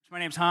My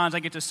name's Hans. I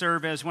get to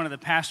serve as one of the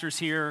pastors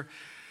here.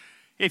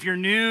 If you're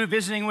new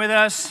visiting with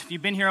us, if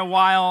you've been here a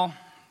while,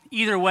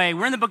 either way,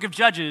 we're in the book of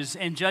Judges,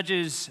 and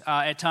Judges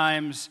at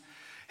times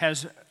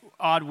has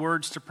odd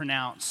words to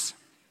pronounce.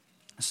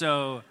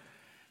 So,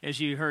 as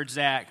you heard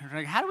Zach,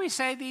 like, how do we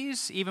say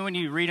these? Even when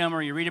you read them,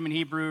 or you read them in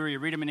Hebrew, or you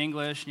read them in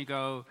English, and you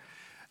go,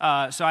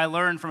 so I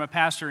learned from a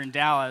pastor in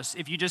Dallas,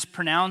 if you just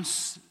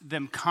pronounce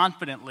them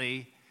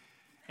confidently,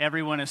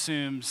 everyone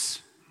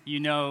assumes you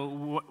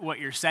know what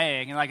you're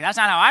saying. And like, that's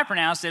not how I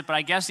pronounced it, but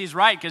I guess he's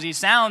right because he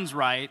sounds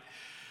right.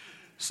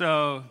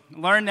 So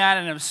learn that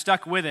and have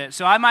stuck with it.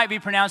 So I might be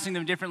pronouncing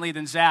them differently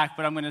than Zach,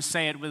 but I'm going to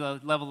say it with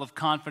a level of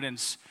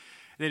confidence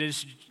that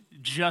is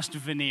just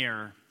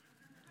veneer.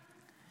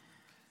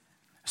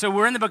 So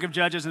we're in the book of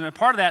Judges, and a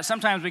part of that,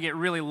 sometimes we get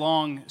really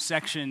long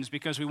sections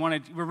because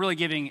we're really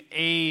giving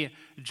a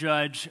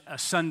judge a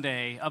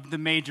Sunday of the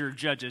major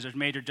judges. There's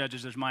major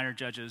judges, there's minor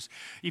judges.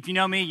 If you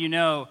know me, you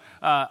know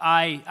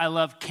I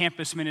love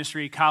campus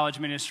ministry, college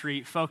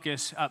ministry,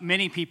 focus.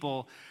 Many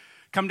people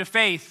come to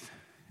faith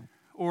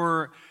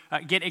or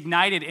get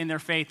ignited in their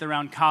faith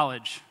around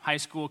college, high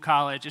school,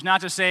 college. It's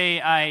not to say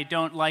I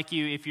don't like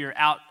you if you're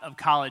out of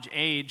college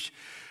age,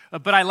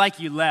 but I like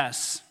you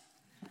less.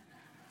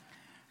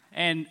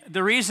 And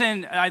the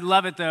reason I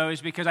love it, though, is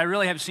because I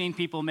really have seen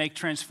people make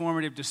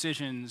transformative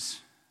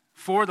decisions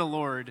for the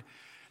Lord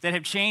that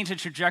have changed the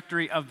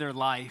trajectory of their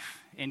life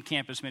in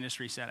campus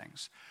ministry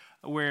settings,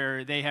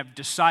 where they have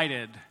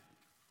decided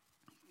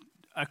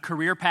a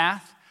career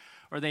path,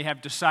 or they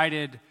have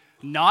decided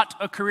not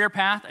a career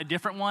path, a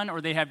different one,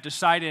 or they have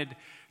decided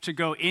to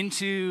go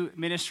into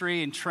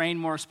ministry and train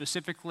more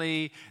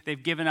specifically.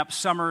 They've given up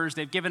summers,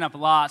 they've given up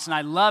lots, and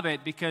I love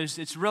it because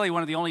it's really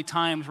one of the only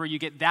times where you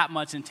get that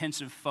much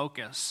intensive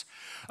focus.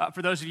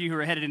 For those of you who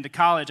are headed into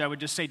college, I would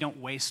just say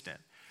don't waste it.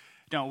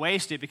 Don't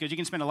waste it because you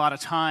can spend a lot of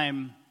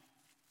time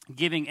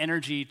giving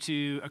energy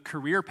to a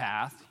career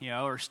path,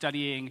 or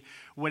studying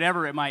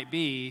whatever it might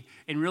be,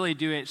 and really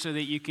do it so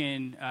that you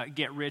can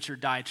get rich or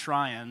die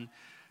trying,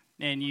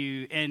 and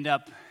you end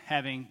up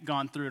having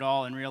gone through it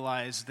all and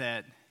realize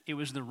that it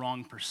was the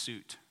wrong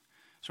pursuit.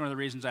 It's one of the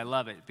reasons I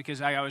love it,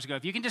 because I always go,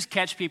 if you can just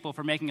catch people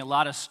for making a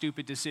lot of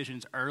stupid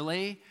decisions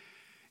early,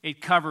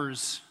 it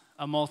covers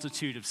a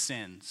multitude of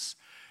sins.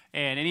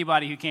 And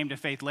anybody who came to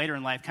faith later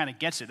in life kind of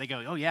gets it. They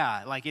go, oh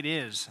yeah, like it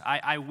is.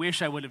 I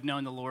wish I would have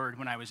known the Lord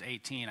when I was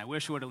 18. I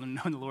wish I would have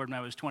known the Lord when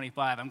I was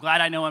 25. I'm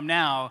glad I know him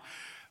now,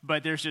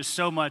 but there's just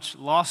so much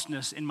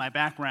lostness in my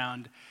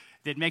background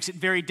that makes it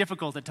very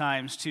difficult at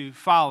times to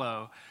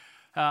follow.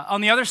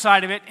 On the other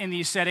side of it, in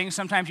these settings,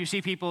 sometimes you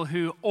see people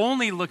who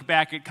only look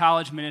back at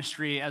college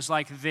ministry as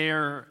like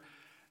their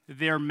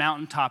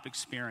mountaintop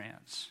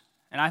experience.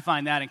 And I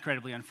find that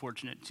incredibly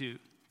unfortunate too.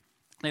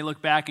 They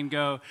look back and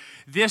go,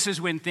 this is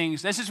when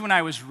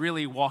I was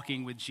really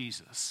walking with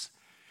Jesus.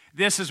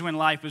 This is when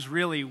life was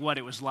really what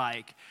it was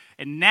like.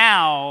 And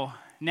now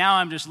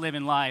I'm just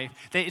living life.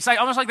 It's like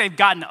almost like they've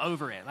gotten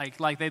over it,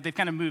 like they've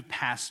kind of moved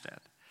past it.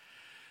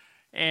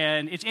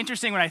 And it's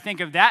interesting when I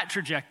think of that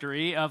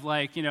trajectory of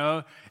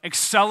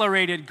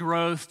accelerated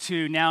growth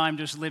to now I'm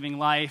just living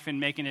life and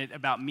making it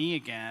about me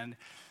again.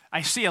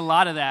 I see a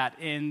lot of that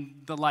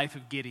in the life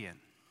of Gideon.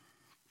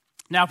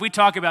 Now, if we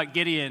talk about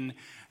Gideon,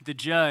 the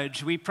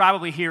judge, we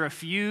probably hear a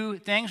few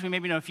things. We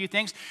maybe know a few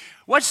things.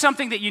 What's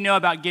something that you know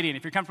about Gideon?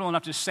 If you're comfortable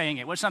enough just saying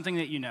it, what's something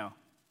that you know?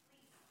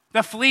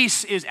 The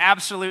fleece is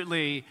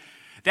absolutely,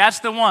 that's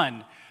the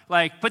one.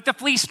 Like, put the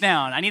fleece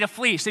down. I need a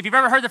fleece. If you've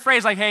ever heard the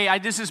phrase like, hey,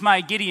 this is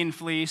my Gideon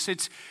fleece,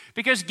 it's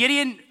because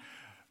Gideon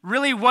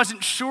really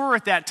wasn't sure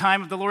at that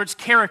time of the Lord's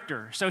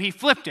character. So he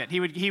flipped it.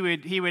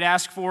 He would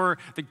ask for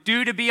the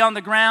dew to be on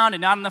the ground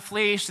and not on the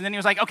fleece. And then he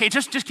was like, okay,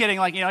 just kidding.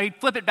 He'd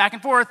flip it back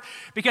and forth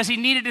because he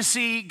needed to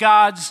see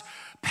God's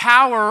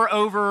power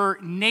over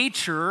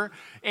nature.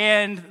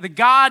 And the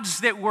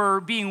gods that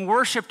were being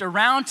worshipped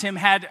around him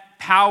had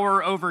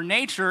power over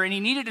nature. And he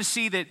needed to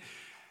see that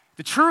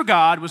the true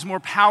God was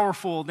more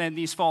powerful than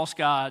these false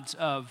gods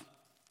of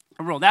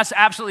the world. That's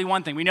absolutely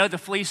one thing. We know the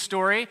fleece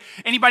story.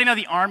 Anybody know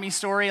the army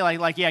story?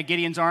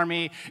 Gideon's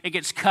army, it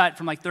gets cut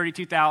from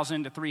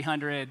 32,000 to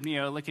 300,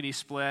 lickety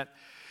split.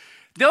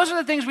 Those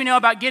are the things we know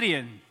about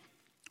Gideon.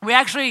 We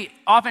actually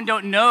often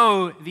don't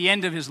know the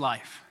end of his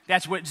life.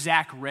 That's what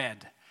Zach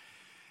read.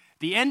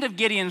 The end of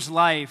Gideon's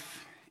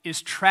life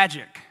is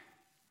tragic.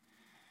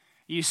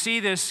 You see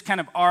this kind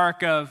of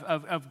arc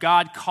of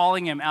God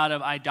calling him out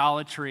of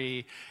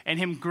idolatry and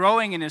him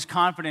growing in his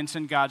confidence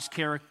in God's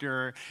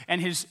character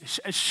and his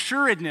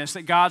assuredness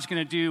that God's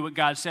going to do what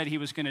God said he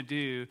was going to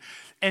do.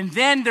 And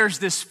then there's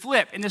this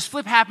flip, and this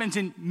flip happens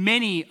in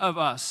many of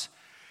us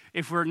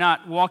if we're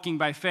not walking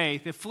by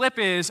faith. The flip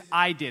is,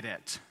 I did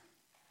it.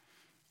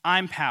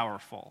 I'm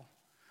powerful.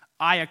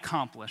 I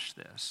accomplished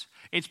this.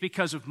 It's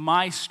because of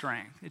my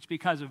strength. It's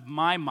because of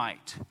my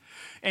might.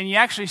 And you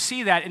actually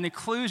see that in the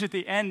clues at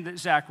the end that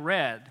Zach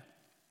read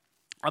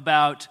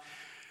about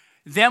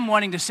them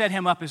wanting to set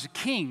him up as a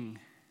king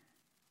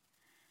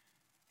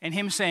and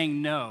him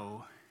saying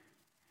no.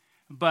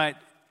 But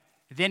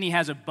then he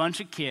has a bunch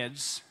of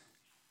kids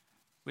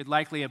with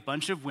likely a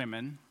bunch of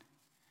women,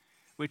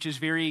 which is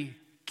very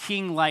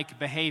king-like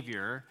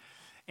behavior.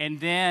 And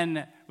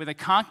then with a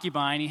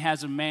concubine, he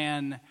has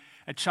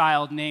a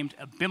child named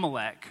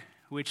Abimelech,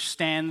 which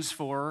stands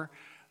for,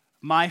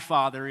 my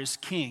father is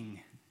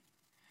king.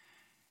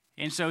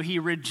 And so he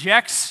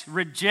rejects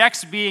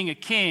being a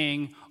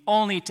king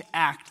only to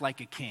act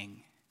like a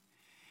king.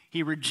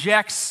 He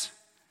rejects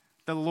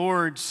the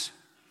Lord's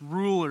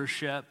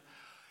rulership.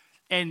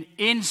 And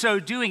in so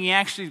doing, he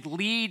actually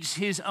leads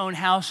his own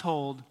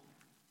household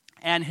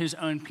and his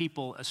own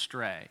people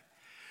astray.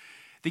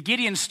 The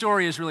Gideon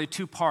story is really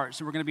two parts,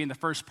 and we're going to be in the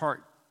first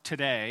part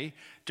today,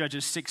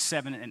 Judges 6,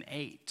 7, and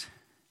 8.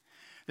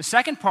 The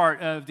second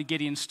part of the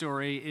Gideon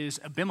story is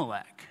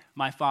Abimelech,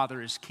 my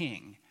father is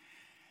king.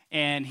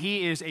 And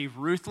he is a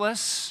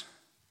ruthless,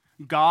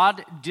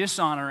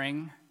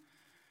 God-dishonoring,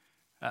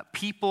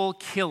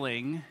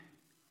 people-killing,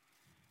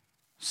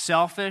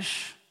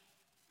 selfish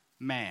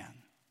man.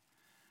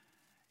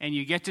 And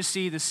you get to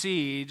see the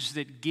seeds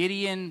that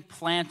Gideon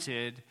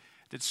planted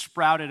that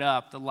sprouted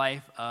up the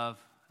life of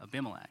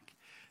Abimelech.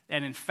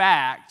 And in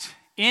fact,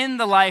 in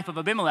the life of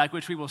Abimelech,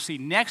 which we will see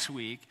next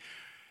week,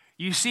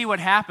 you see what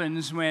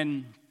happens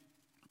when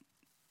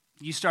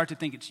you start to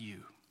think it's you.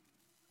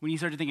 When you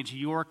start to think it's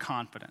your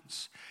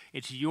confidence,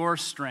 it's your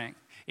strength,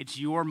 it's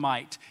your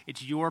might,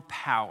 it's your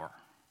power.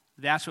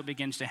 That's what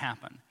begins to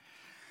happen.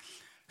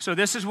 So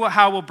this is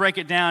how we'll break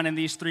it down in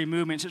these three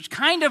movements. It's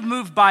kind of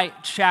moved by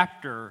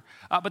chapter,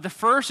 but the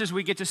first is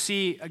we get to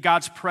see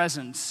God's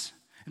presence.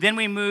 Then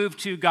we move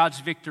to God's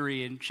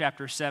victory in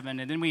chapter 7,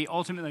 and then we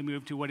ultimately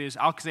move to what is,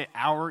 I'll say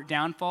our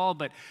downfall,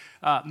 but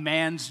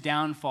man's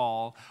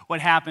downfall.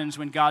 What happens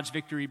when God's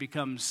victory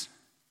becomes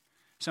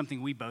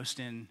something we boast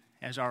in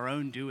as our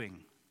own doing.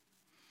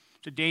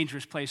 It's a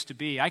dangerous place to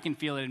be. I can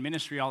feel it in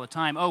ministry all the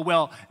time. Oh,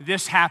 well,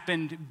 this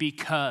happened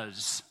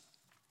because.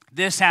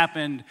 This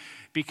happened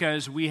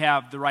because we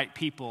have the right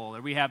people,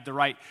 or we have the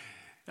right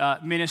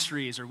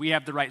ministries, or we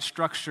have the right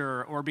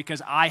structure, or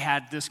because I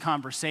had this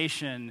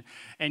conversation.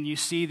 And you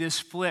see this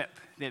flip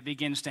that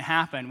begins to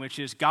happen, which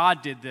is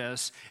God did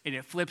this, and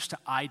it flips to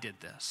I did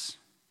this.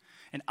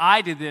 And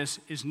I did this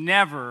is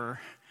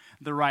never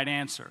the right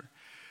answer.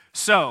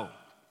 So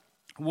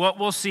what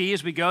we'll see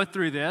as we go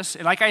through this,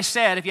 and like I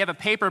said, if you have a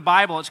paper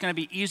Bible, it's going to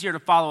be easier to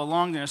follow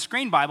along than a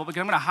screen Bible, because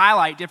I'm going to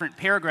highlight different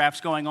paragraphs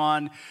going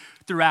on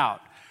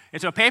throughout.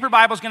 And so a paper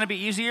Bible is going to be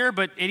easier,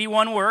 but any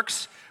one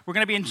works. We're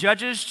going to be in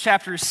Judges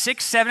chapters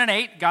 6, 7, and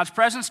 8, God's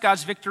presence,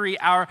 God's victory,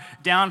 our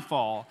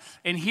downfall.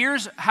 And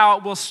here's how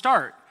it will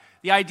start.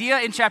 The idea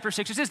in chapter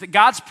 6 is this, that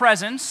God's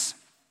presence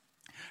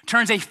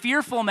turns a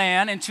fearful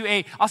man into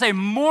I'll say,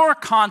 more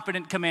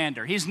confident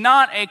commander. He's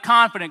not a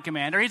confident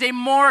commander. He's a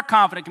more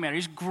confident commander.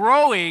 He's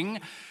growing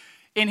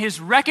in his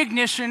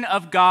recognition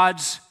of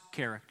God's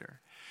character.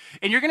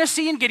 And you're going to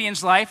see in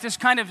Gideon's life this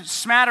kind of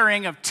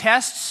smattering of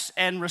tests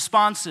and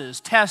responses,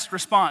 test,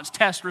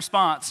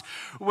 response,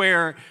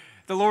 where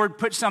the Lord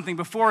puts something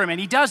before him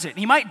and he does it.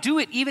 He might do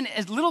it even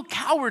a little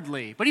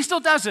cowardly, but he still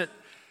does it.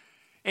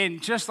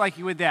 And just like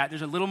with that,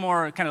 there's a little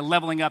more kind of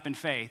leveling up in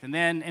faith. And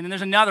then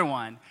there's another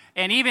one.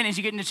 And even as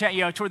you get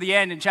into toward the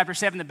end in chapter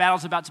 7, the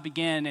battle's about to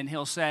begin, and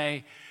he'll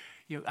say,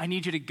 I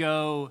need you to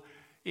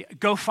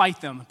go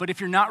fight them. But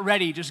if you're not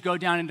ready, just go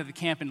down into the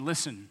camp and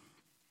listen.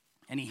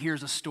 And he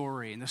hears a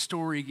story, and the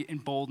story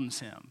emboldens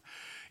him.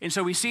 And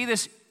so we see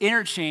this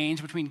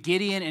interchange between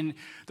Gideon and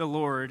the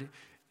Lord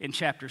in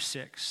chapter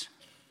 6.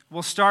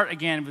 We'll start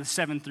again with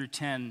 7 through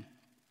 10,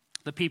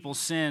 the people's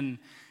sin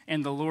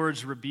and the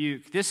Lord's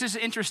rebuke. This is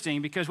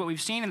interesting because what we've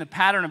seen in the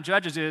pattern of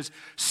Judges is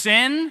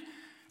sin,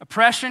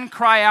 oppression,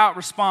 cry out,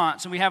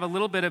 response. And we have a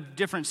little bit of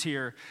difference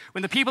here.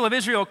 When the people of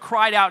Israel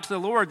cried out to the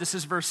Lord, this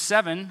is verse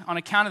 7, on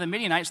account of the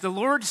Midianites, the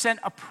Lord sent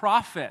a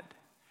prophet.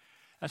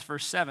 That's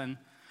verse 7.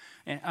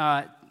 In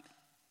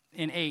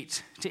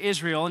 8 to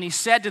Israel, and he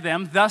said to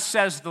them, thus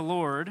says the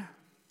Lord,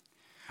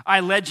 I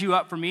led you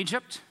up from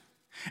Egypt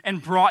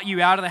and brought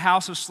you out of the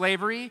house of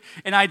slavery,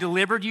 and I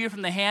delivered you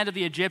from the hand of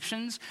the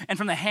Egyptians and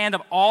from the hand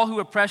of all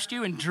who oppressed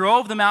you, and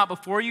drove them out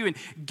before you and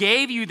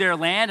gave you their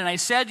land. And I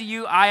said to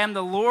you, I am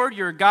the Lord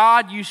your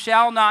God. You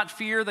shall not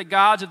fear the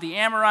gods of the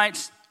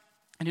Amorites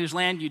in whose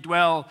land you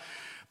dwell,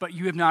 but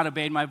you have not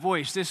obeyed my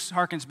voice. This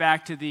harkens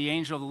back to the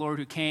angel of the Lord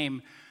who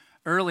came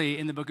early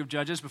in the book of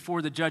Judges,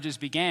 before the Judges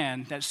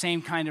began, that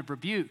same kind of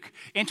rebuke.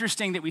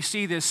 Interesting that we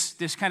see this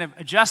kind of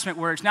adjustment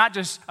where it's not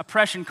just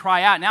oppression,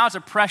 cry out. Now it's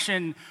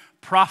oppression,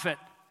 prophet.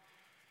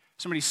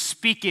 Somebody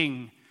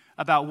speaking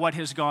about what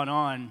has gone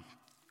on.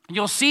 And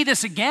you'll see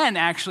this again,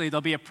 actually.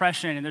 There'll be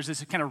oppression, and there's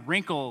this kind of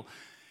wrinkle.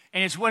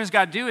 And it's what is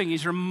God doing?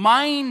 He's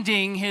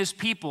reminding his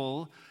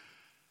people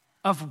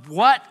of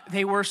what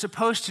they were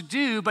supposed to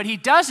do, but he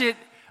does it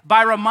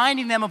by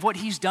reminding them of what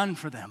he's done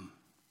for them.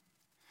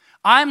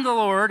 I'm the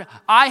Lord.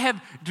 I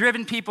have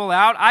driven people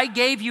out. I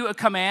gave you a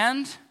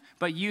command,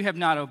 but you have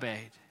not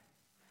obeyed.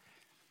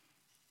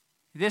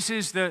 This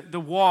is the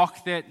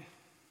walk that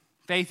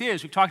faith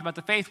is. We've talked about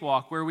the faith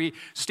walk, where we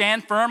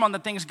stand firm on the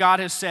things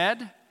God has said.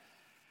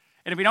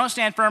 And if we don't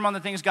stand firm on the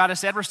things God has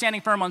said, we're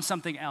standing firm on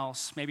something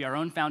else, maybe our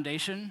own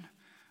foundation,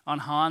 On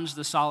Hans,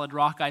 the solid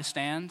rock I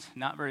stand.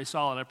 Not very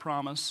solid, I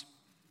promise.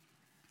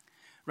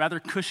 Rather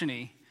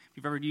cushiony. If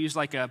you've ever used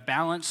like a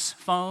balance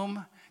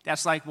foam,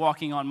 that's like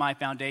walking on my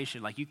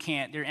foundation. Like you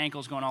can't, your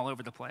ankle's going all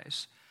over the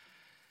place.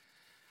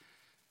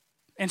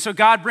 And so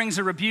God brings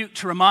a rebuke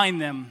to remind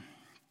them.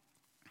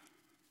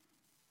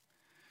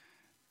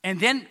 And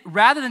then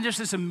rather than just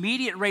this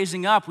immediate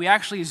raising up, we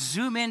actually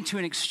zoom into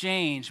an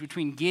exchange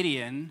between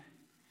Gideon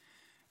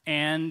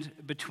and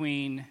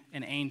between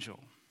an angel.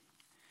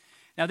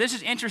 Now, this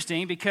is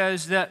interesting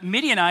because the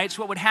Midianites,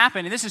 what would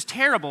happen, and this is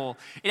terrible,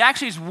 it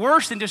actually is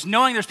worse than just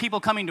knowing there's people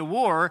coming to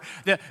war.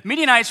 The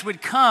Midianites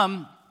would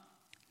come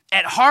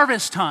at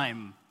harvest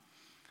time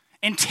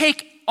and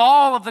take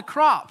all of the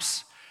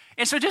crops.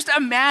 And so just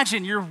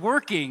imagine you're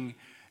working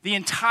the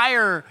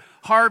entire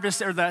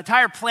harvest or the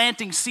entire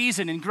planting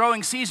season and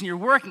growing season. You're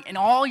working, and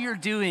all you're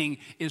doing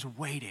is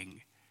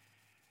waiting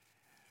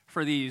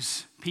for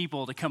these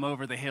people to come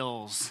over the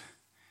hills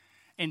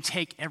and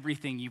take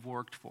everything you've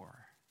worked for.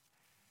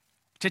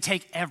 To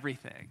take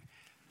everything.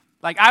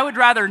 Like, I would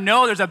rather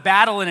know there's a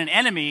battle and an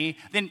enemy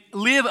than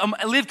live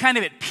kind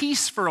of at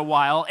peace for a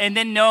while and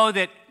then know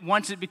that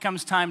once it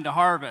becomes time to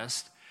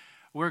harvest,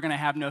 we're going to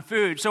have no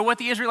food. So what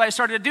the Israelites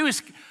started to do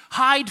is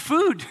hide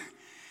food.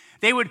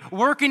 They would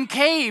work in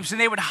caves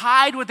and they would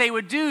hide what they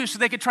would do so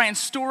they could try and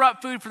store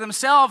up food for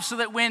themselves so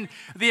that when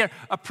the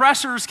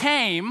oppressors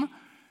came,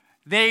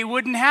 they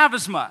wouldn't have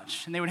as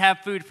much and they would have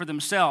food for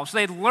themselves. So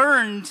they'd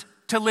learned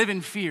to live in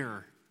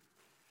fear.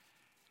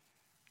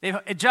 They've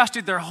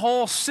adjusted their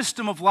whole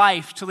system of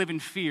life to live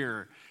in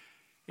fear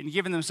and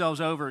given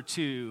themselves over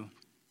to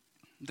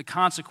the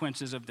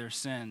consequences of their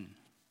sin.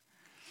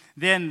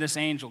 Then this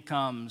angel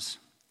comes,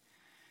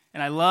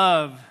 and I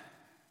love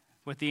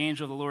what the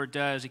angel of the Lord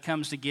does. He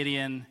comes to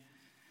Gideon,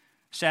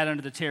 sat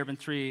under the terebinth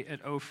tree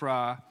at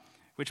Ophrah,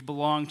 which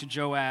belonged to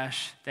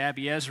Joash the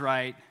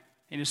Abiezrite,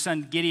 and his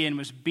son Gideon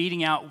was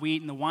beating out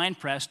wheat in the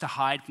winepress to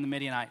hide from the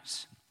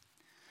Midianites.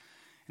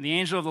 And the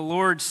angel of the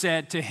Lord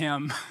said to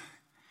him,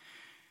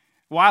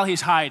 while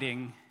he's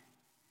hiding,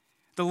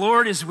 "The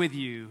Lord is with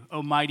you,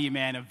 O mighty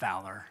man of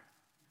valor."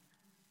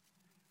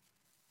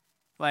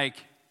 Like,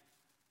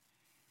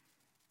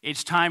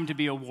 it's time to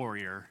be a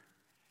warrior,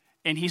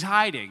 and he's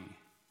hiding.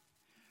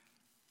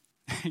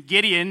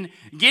 Gideon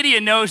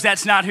knows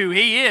that's not who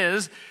he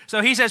is,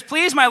 so he says,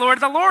 "Please, my Lord,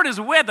 the Lord is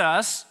with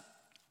us.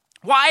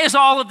 Why has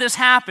all of this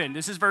happened?"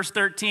 This is verse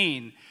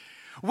 13.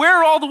 "Where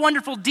are all the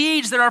wonderful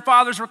deeds that our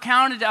fathers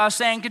recounted to us,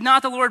 saying, 'Did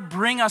not the Lord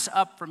bring us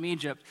up from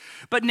Egypt?'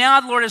 But now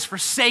the Lord has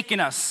forsaken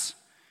us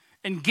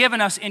and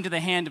given us into the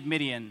hand of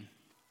Midian."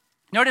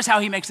 Notice how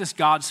he makes this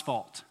God's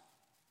fault.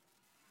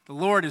 The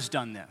Lord has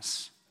done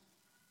this.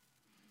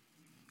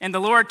 And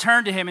the Lord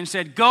turned to him and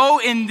said, "Go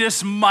in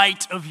this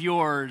might of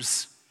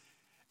yours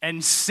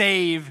and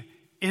save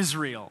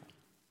Israel."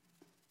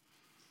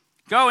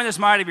 Go in this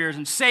might of yours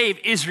and save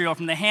Israel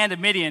from the hand of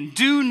Midian.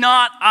 Do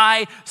not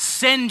I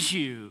send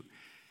you?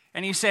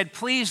 And he said,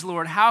 "Please,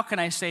 Lord, how can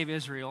I save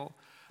Israel?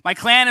 My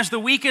clan is the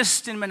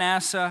weakest in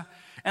Manasseh,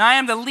 and I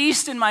am the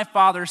least in my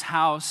father's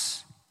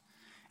house."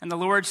 And the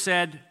Lord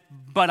said,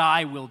 "But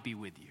I will be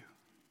with you,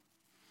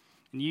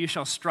 and you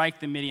shall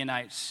strike the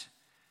Midianites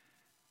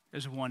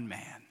as one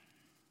man."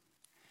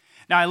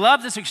 Now, I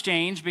love this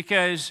exchange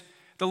because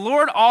the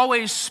Lord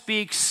always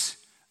speaks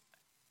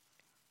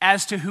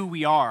as to who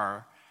we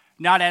are,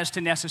 not as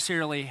to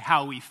necessarily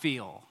how we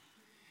feel.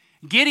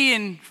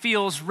 Gideon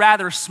feels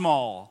rather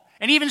small.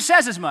 And he even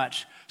says as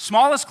much.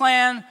 Smallest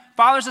clan,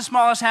 father's the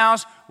smallest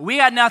house, we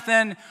got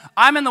nothing,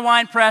 I'm in the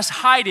winepress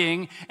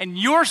hiding, and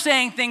you're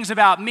saying things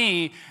about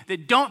me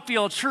that don't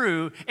feel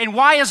true, and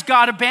why has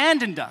God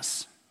abandoned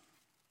us?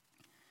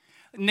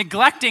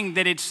 Neglecting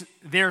that it's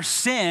their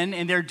sin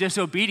and their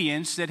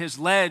disobedience that has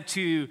led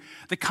to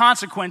the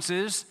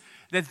consequences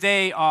that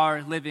they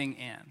are living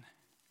in.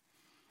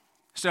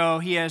 So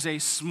he has a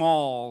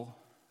small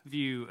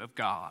view of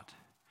God.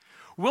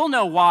 We'll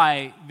know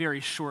why very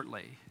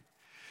shortly.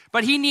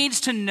 But he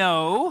needs to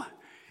know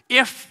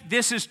if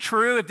this is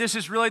true, if this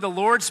is really the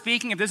Lord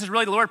speaking, if this is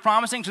really the Lord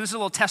promising. So this is a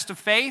little test of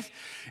faith.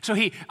 So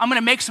I'm going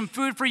to make some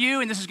food for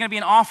you, and this is going to be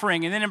an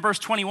offering. And then in verse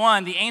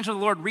 21, the angel of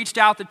the Lord reached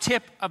out the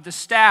tip of the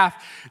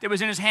staff that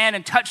was in his hand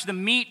and touched the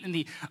meat and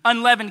the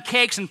unleavened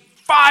cakes, and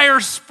fire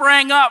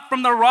sprang up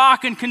from the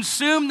rock and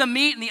consumed the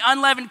meat and the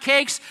unleavened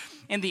cakes,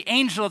 and the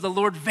angel of the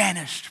Lord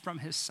vanished from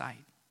his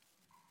sight.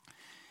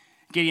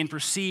 Gideon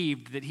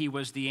perceived that he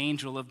was the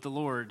angel of the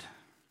Lord.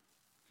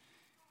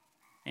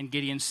 And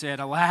Gideon said,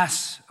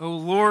 "Alas, O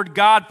Lord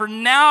God, for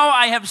now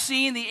I have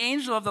seen the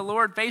angel of the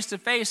Lord face to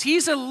face."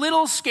 He's a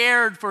little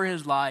scared for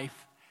his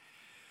life.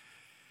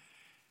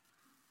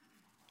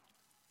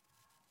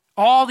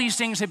 All these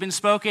things have been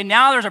spoken.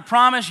 Now there's a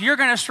promise. You're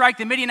going to strike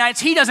the Midianites.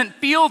 He doesn't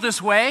feel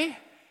this way,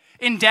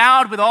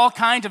 endowed with all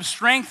kinds of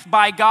strength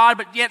by God,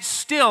 but yet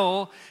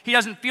still he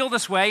doesn't feel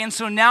this way. And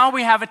so now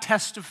we have a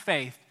test of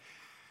faith.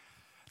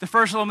 The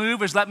first little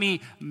move is let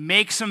me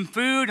make some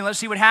food and let's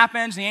see what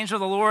happens. The angel of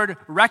the Lord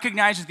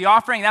recognizes the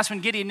offering. That's when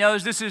Gideon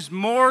knows this is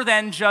more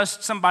than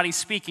just somebody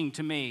speaking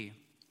to me.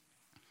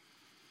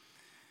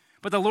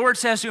 But the Lord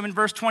says to him in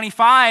verse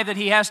 25 that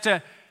he has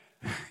to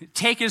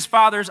take his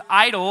father's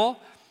idol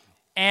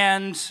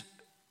and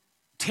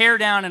tear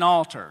down an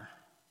altar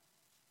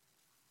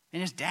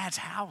in his dad's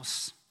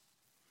house.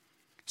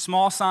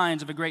 Small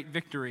signs of a great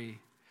victory.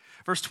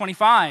 Verse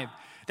 25,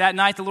 that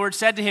night the Lord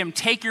said to him,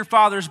 take your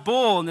father's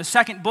bull and the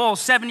second bull,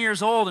 7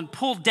 years old, and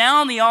pull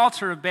down the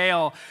altar of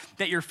Baal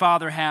that your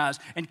father has,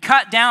 and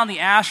cut down the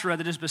Asherah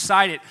that is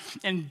beside it,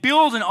 and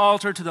build an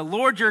altar to the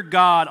Lord your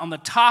God on the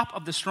top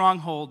of the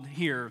stronghold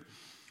here,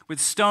 with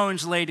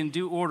stones laid in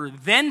due order.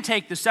 Then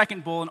take the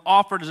second bull and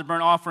offer it as a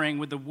burnt offering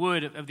with the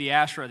wood of the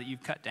Asherah that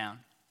you've cut down.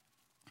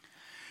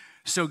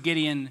 So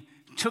Gideon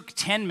took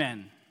 10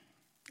 men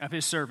of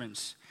his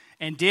servants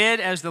and did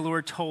as the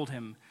Lord told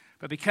him.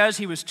 But because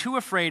he was too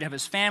afraid of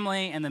his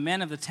family and the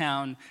men of the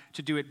town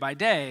to do it by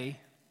day,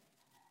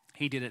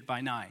 he did it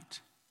by night.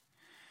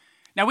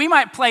 Now we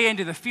might play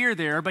into the fear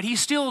there, but he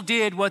still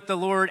did what the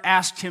Lord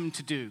asked him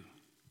to do.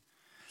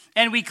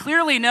 And we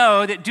clearly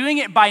know that doing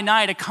it by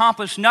night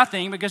accomplished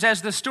nothing, because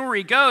as the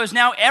story goes,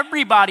 now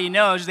everybody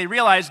knows, they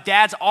realize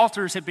dad's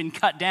altars have been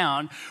cut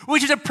down,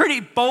 which is a pretty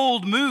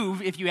bold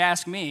move if you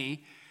ask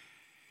me.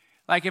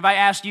 Like if I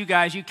asked you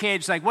guys, you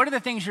kids, like what are the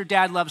things your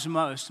dad loves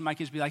most? And my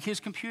kids would be like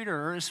his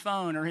computer or his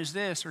phone or his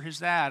this or his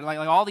that, like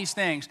all these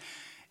things.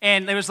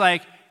 And it was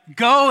like,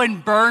 go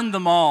and burn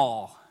them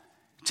all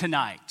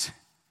tonight.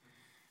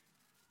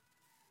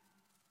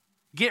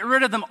 Get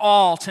rid of them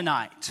all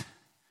tonight.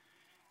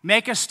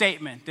 Make a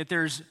statement that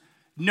there's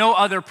no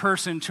other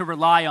person to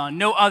rely on,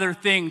 no other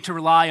thing to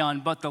rely on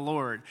but the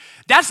Lord.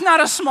 That's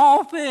not a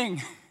small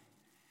thing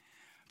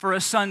for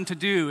a son to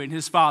do in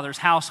his father's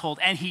household,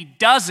 and he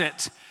does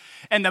it.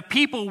 And the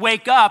people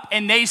wake up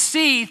and they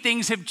see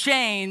things have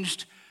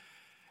changed,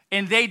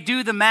 and they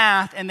do the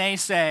math and they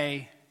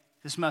say,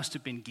 this must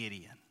have been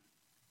Gideon.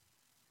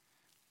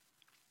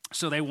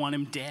 So they want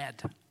him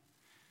dead.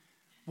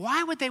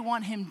 Why would they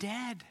want him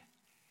dead?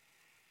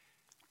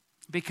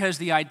 Because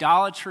the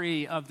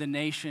idolatry of the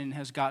nation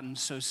has gotten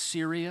so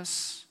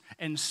serious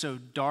and so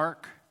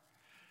dark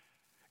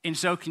and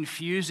so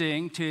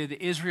confusing to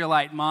the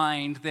Israelite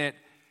mind that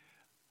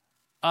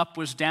up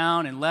was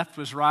down and left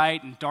was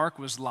right and dark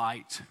was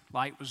light.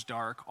 Light was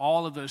dark.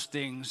 All of those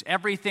things.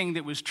 Everything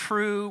that was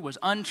true was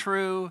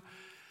untrue,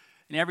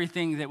 and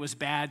everything that was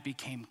bad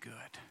became good.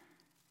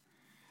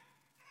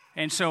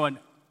 And so a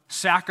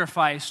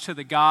sacrifice to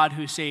the God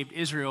who saved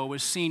Israel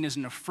was seen as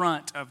an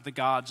affront of the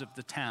gods of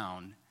the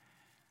town.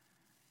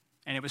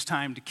 And it was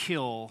time to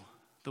kill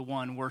the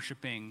one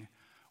worshiping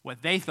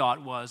what they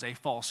thought was a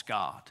false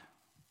god.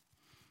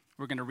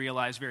 We're going to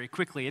realize very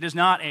quickly it is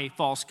not a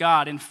false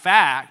god. In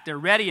fact, they're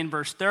ready in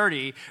verse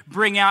 30,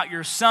 bring out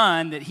your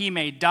son that he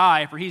may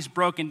die, for he's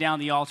broken down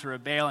the altar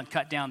of Baal and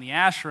cut down the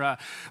Asherah.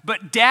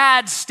 But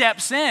dad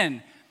steps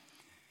in.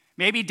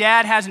 Maybe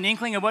dad has an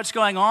inkling of what's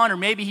going on, or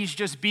maybe he's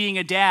just being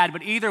a dad.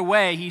 But either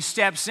way, he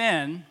steps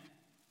in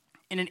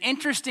an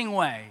interesting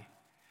way.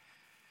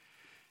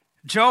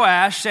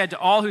 Joash said to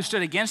all who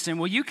stood against him,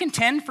 will you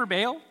contend for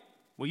Baal?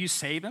 Will you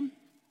save him?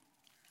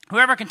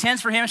 Whoever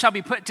contends for him shall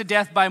be put to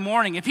death by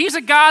morning. If he's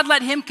a god,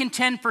 let him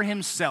contend for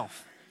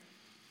himself,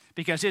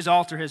 because his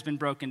altar has been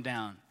broken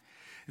down.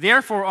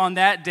 Therefore, on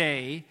that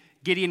day,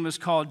 Gideon was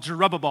called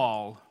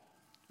Jerubbaal,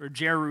 or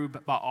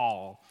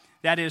Jerubbaal.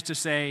 That is to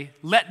say,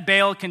 let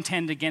Baal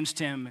contend against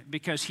him,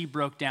 because he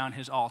broke down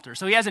his altar.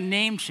 So he has a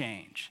name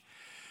change.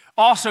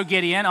 Also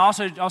Gideon, I'll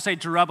say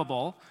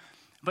Jerubbaal,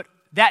 but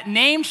that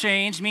name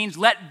change means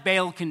let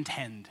Baal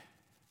contend.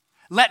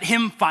 Let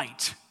him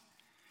fight.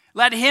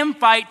 Let him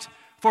fight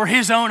for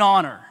his own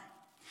honor.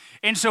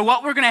 And so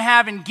what we're going to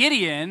have in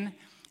Gideon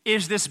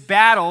is this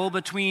battle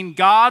between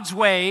God's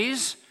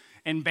ways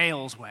and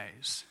Baal's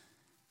ways.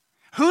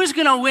 Who's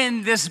going to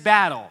win this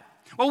battle?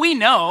 Well, we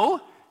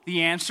know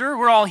the answer.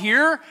 We're all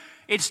here.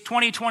 It's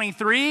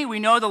 2023. We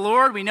know the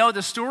Lord. We know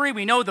the story.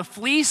 We know the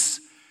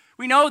fleece.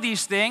 We know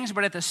these things.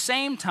 But at the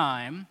same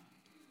time,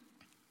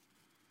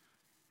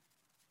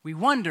 we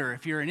wonder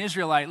if you're an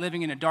Israelite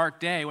living in a dark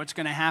day, what's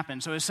going to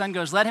happen. So his son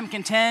goes, let him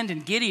contend.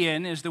 And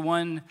Gideon is the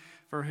one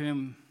for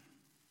whom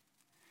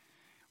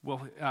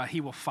he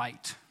will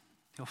fight.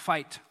 He'll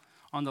fight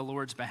on the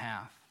Lord's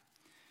behalf.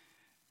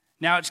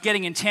 Now it's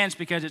getting intense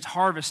because it's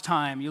harvest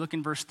time. You look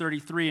in verse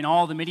 33, and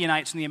all the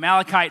Midianites and the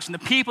Amalekites and the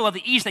people of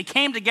the east, they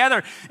came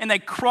together and they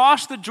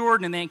crossed the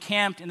Jordan and they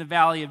encamped in the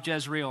valley of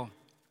Jezreel.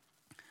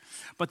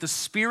 But the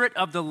Spirit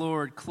of the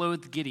Lord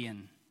clothed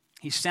Gideon.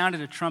 He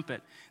sounded a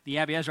trumpet. The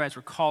Abiezrites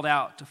were called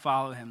out to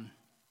follow him.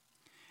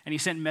 And he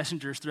sent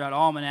messengers throughout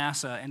all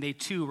Manasseh, and they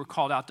too were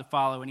called out to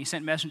follow. And he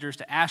sent messengers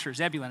to Asher,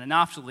 Zebulun, and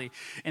Naphtali,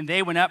 and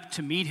they went up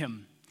to meet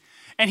him.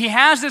 And he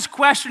has this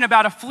question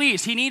about a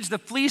fleece. He needs the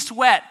fleece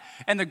wet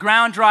and the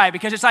ground dry,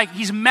 because it's like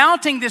he's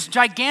mounting this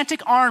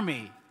gigantic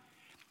army.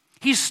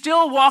 He's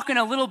still walking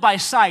a little by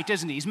sight,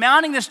 isn't he? He's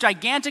mounting this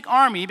gigantic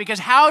army, because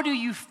how do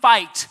you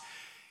fight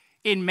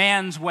in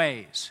man's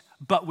ways?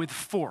 But with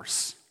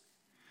force.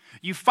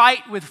 You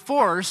fight with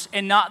force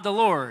and not the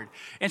Lord.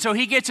 And so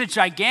he gets a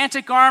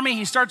gigantic army.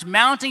 He starts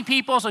mounting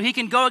people so he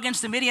can go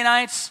against the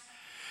Midianites.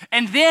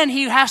 And then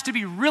he has to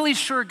be really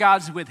sure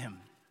God's with him.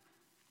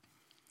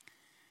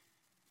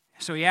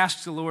 So he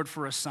asks the Lord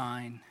for a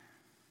sign.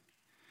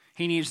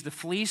 He needs the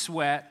fleece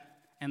wet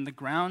and the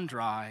ground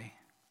dry.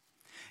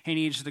 He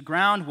needs the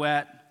ground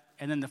wet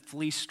and then the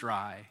fleece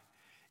dry.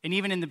 And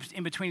even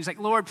in between, he's like,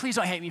 Lord, please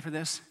don't hate me for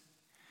this.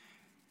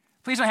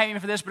 Please don't hate me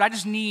for this, but I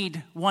just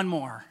need one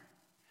more.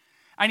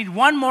 I need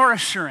one more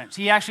assurance.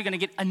 He's actually going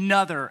to get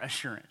another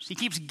assurance. He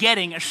keeps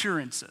getting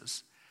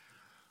assurances.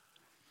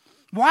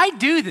 Why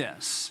do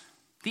this?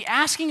 The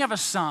asking of a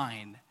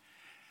sign.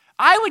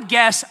 I would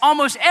guess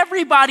almost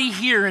everybody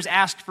here has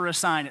asked for a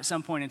sign at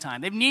some point in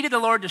time. They've needed the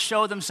Lord to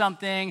show them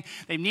something.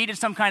 They've needed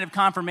some kind of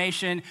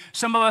confirmation.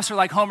 Some of us are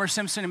like Homer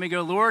Simpson and we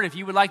go, Lord, if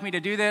you would like me to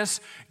do this,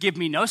 give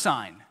me no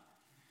sign.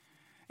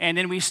 And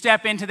then we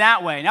step into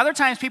that way. And other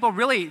times people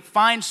really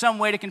find some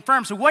way to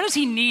confirm. So what is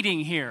he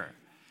needing here?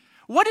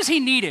 What is he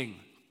needing?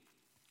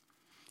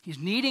 He's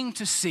needing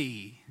to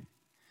see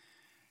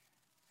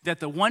that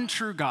the one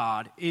true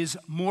God is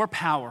more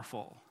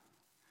powerful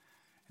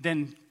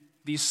than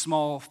these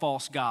small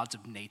false gods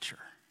of nature.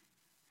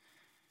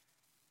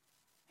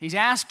 He's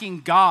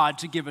asking God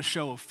to give a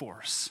show of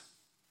force,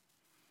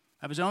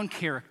 of his own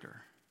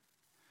character.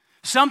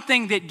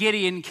 Something that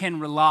Gideon can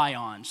rely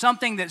on.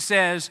 Something that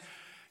says,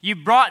 you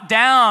brought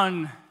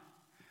down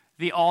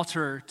the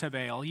altar to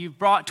Baal. You've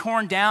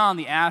torn down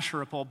the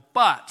Asherah pole.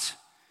 But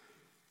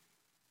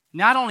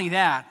not only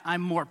that,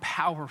 I'm more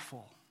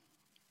powerful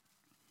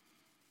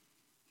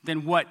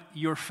than what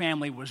your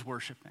family was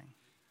worshiping.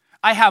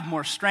 I have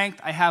more strength.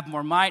 I have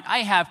more might. I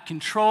have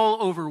control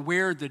over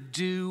where the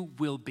dew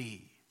will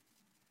be.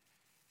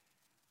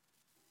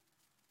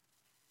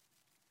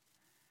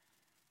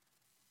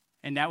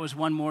 And that was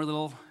one more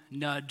little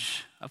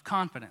nudge of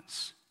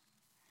confidence.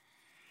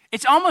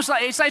 It's almost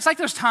like it's like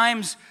those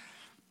times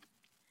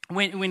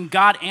when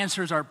God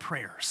answers our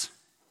prayers.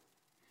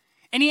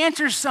 And he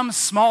answers some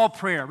small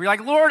prayer. We're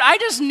like, Lord, I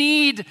just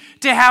need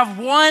to have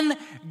one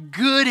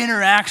good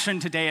interaction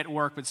today at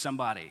work with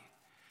somebody.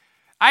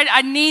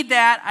 I need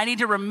that. I need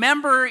to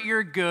remember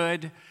you're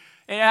good.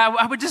 And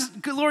I would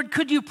just, Lord,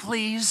 could you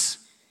please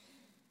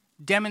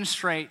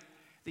demonstrate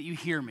that you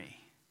hear me?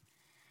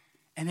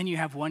 And then you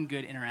have one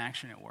good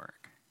interaction at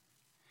work.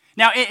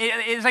 Now,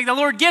 it's like the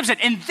Lord gives it.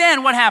 And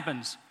then what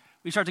happens?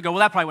 We start to go, well,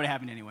 that probably would have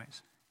happened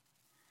anyways.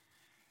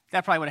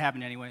 That probably would have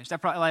happened anyways.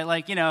 That probably,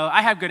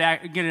 I have good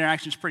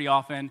interactions pretty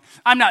often.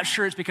 I'm not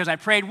sure it's because I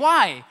prayed.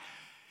 Why?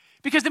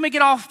 Because then we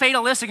get all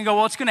fatalistic and go,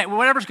 well,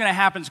 whatever's going to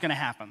happen is going to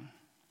happen.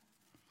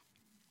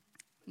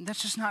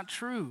 That's just not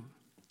true.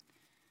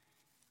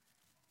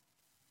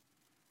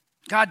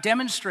 God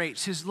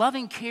demonstrates his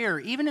loving care,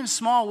 even in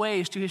small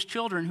ways, to his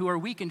children who are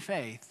weak in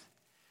faith.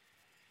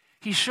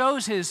 He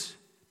shows his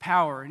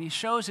power, and he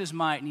shows his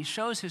might, and he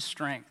shows his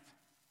strength.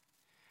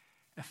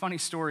 A funny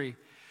story.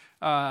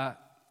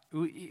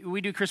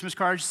 We do Christmas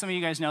cards. Some of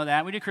you guys know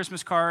that. We do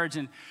Christmas cards,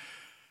 and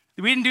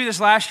we didn't do this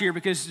last year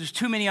because there's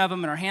too many of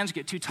them and our hands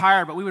get too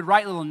tired, but we would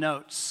write little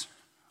notes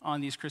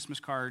on these Christmas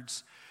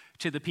cards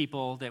to the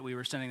people that we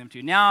were sending them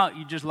to. Now,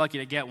 you're just lucky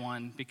to get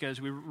one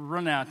because we're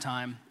running out of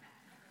time.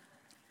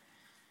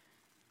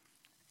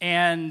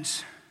 And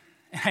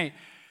I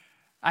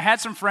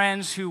had some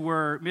friends who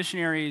were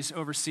missionaries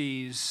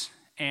overseas,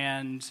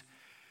 and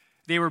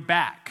they were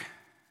back.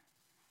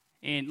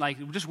 And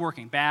just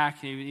working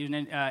back. He was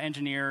an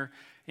engineer,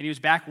 and he was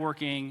back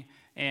working.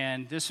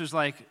 And this was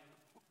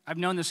I've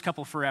known this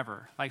couple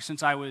forever,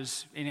 since I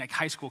was in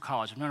high school,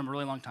 college. I've known them a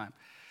really long time.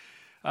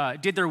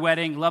 Did their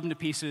wedding, love them to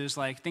pieces,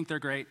 think they're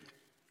great.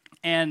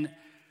 And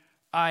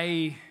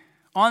I,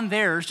 on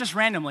theirs, just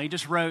randomly,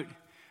 wrote,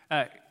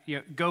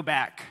 go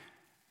back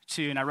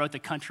to, and I wrote the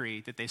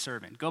country that they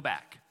serve in, go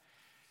back.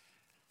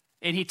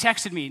 And he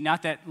texted me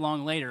not that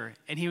long later,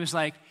 and he was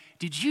like,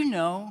 did you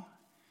know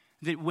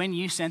that when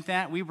you sent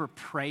that, we were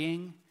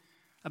praying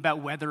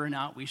about whether or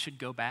not we should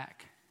go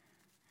back?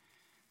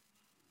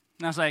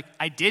 And I was like,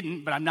 I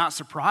didn't, but I'm not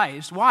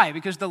surprised. Why?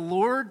 Because the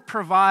Lord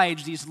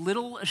provides these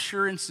little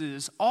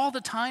assurances all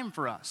the time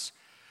for us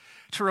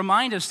to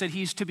remind us that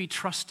he's to be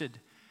trusted,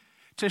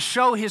 to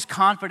show his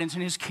confidence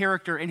in his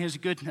character and his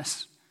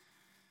goodness.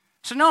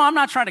 So no, I'm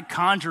not trying to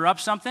conjure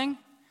up something.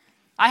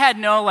 I had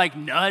no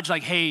nudge,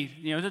 hey,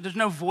 there's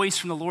no voice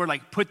from the Lord,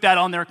 put that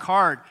on their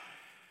card.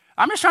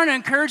 I'm just trying to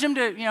encourage them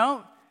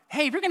to,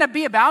 hey, if you're going to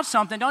be about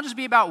something, don't just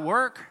be about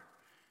work.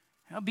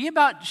 Be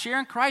about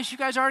sharing Christ. You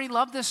guys already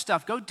love this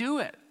stuff. Go do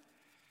it.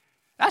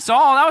 That's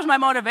all. That was my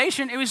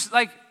motivation. It was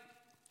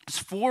it's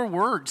 4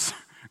 words.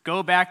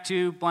 Go back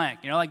to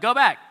blank. Go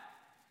back.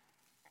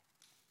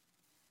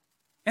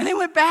 And they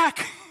went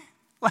back.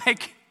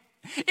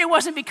 It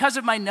wasn't because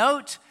of my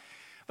note,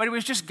 but it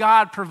was just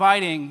God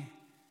providing,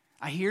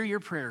 I hear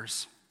your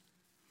prayers.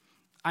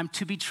 I'm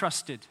to be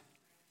trusted.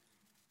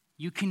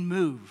 You can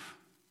move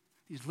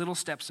these little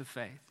steps of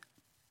faith.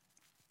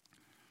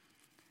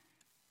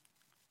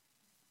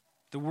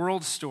 The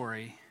world's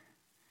story,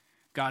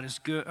 God is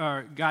good,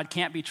 or God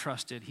can't be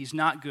trusted. He's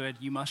not good.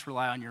 You must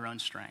rely on your own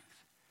strength.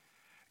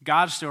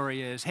 God's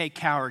story is, hey,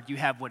 coward, you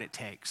have what it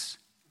takes.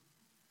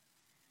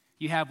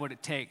 You have what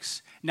it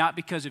takes, not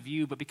because of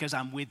you, but because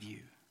I'm with you.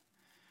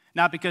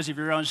 Not because of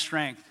your own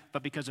strength,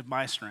 but because of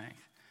my strength.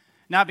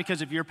 Not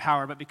because of your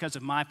power, but because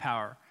of my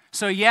power.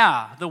 So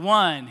yeah, the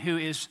one who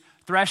is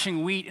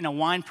threshing wheat in a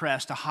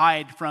winepress to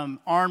hide from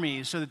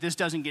armies so that this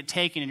doesn't get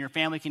taken and your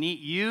family can eat,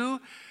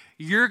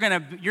 you're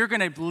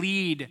gonna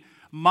lead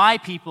my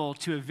people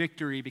to a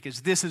victory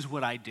because this is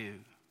what I do.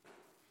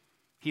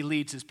 He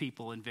leads his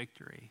people in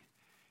victory,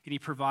 and he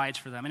provides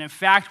for them. And in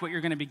fact, what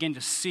you're going to begin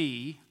to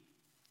see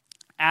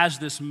as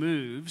this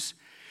moves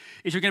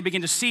is you're going to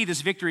begin to see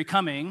this victory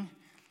coming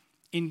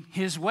in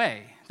his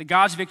way. That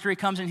God's victory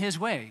comes in his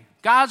way.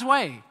 God's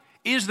way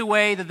is the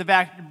way that the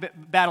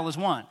battle is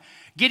won.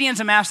 Gideon's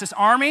amassed this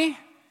army.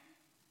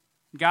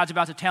 God's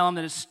about to tell him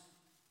that it's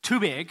too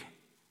big.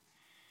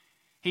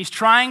 He's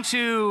trying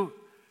to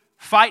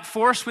fight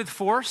force with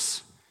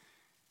force.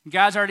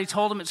 God's already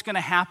told him it's going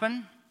to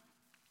happen.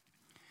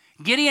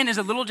 Gideon is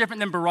a little different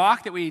than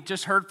Barak that we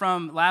just heard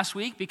from last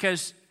week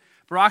because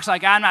Barak's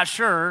like, I'm not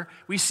sure.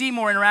 We see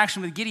more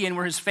interaction with Gideon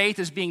where his faith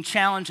is being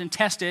challenged and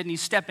tested, and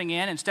he's stepping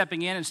in and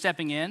stepping in and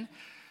stepping in.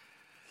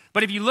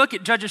 But if you look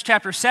at Judges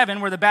chapter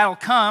 7, where the battle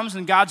comes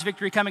and God's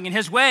victory coming in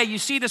his way, you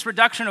see this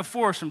reduction of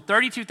force from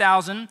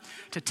 32,000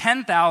 to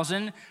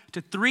 10,000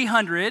 to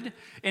 300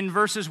 in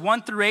verses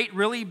 1 through 8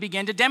 really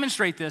begin to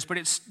demonstrate this. But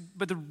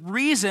the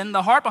reason,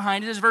 the heart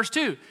behind it is verse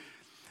 2.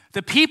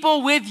 The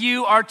people with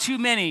you are too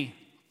many.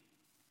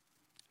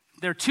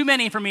 They're too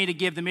many for me to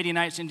give the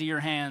Midianites into your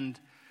hand,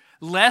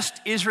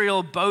 lest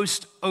Israel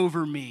boast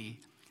over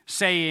me,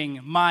 saying,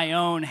 my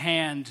own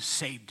hand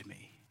saved me.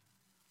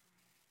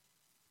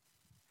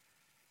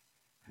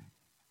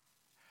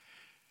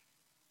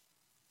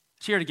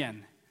 Let's hear it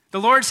again.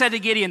 The Lord said to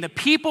Gideon, the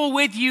people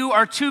with you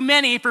are too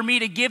many for me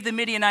to give the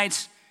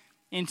Midianites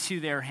into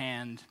their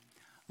hand,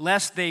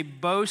 lest they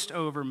boast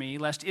over me,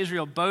 lest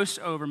Israel boast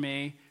over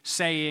me,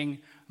 saying,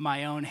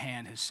 my own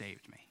hand has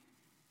saved me.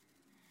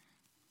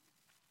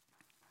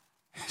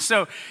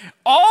 So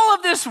all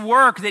of this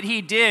work that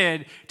he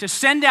did to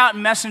send out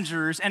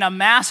messengers and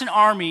amass an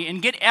army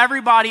and get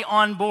everybody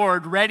on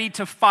board ready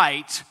to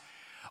fight,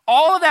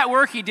 all of that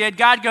work he did,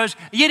 God goes,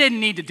 you didn't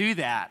need to do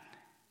that.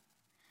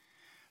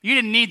 You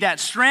didn't need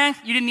that strength.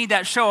 You didn't need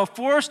that show of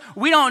force.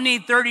 We don't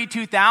need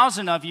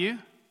 32,000 of you.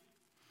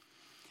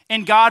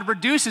 And God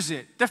reduces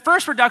it. The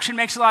first reduction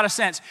makes a lot of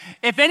sense.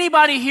 If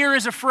anybody here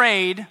is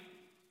afraid,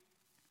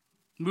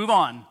 move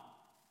on.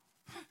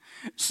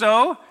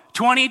 So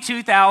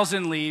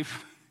 22,000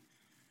 leave.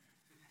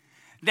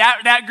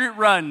 That group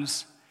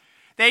runs.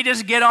 They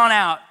just get on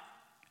out.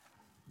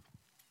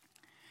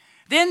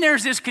 Then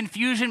there's this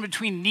confusion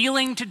between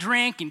kneeling to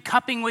drink and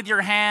cupping with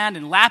your hand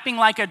and lapping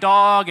like a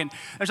dog. And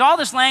there's all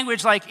this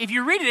language, like if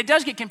you read it, it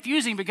does get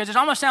confusing because it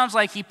almost sounds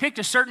like he picked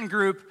a certain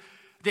group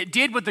that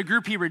did what the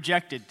group he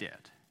rejected did.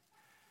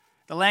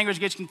 The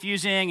language gets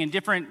confusing and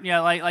different,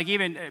 like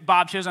even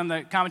Bob Chisholm,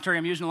 the commentary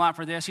I'm using a lot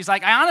for this, he's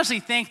like, I honestly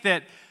think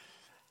that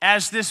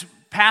as this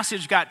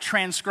passage got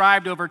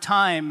transcribed over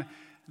time,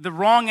 the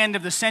wrong end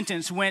of the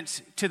sentence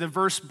went to the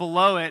verse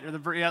below it,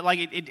 or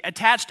it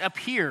attached up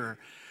here.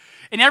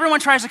 And everyone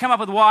tries to come up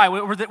with why.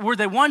 Were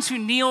the ones who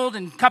kneeled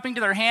and cupping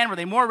to their hand, were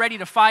they more ready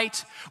to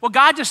fight? Well,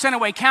 God just sent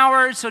away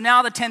cowards, so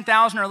now the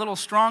 10,000 are a little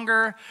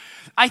stronger.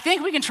 I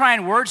think we can try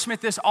and wordsmith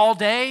this all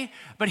day,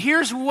 but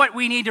here's what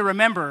we need to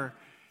remember.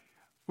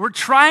 We're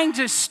trying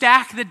to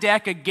stack the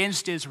deck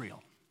against Israel.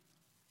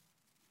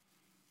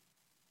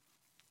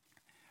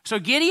 So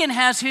Gideon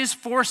has his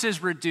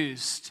forces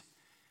reduced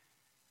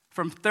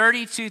from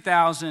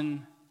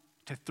 32,000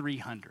 to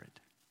 300.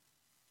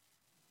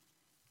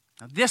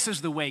 Now, this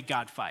is the way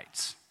God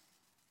fights.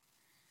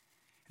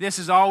 This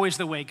is always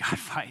the way God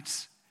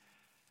fights.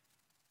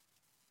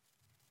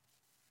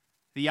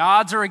 The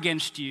odds are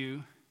against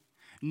you.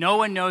 No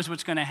one knows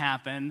what's going to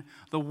happen.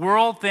 The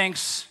world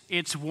thinks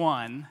it's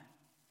won.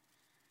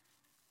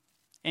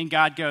 And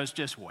God goes,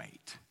 just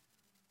wait.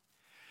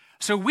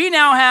 So we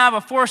now have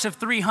a force of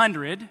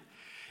 300,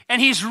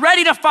 and he's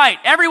ready to fight.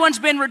 Everyone's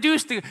been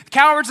reduced. The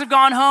cowards have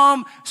gone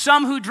home.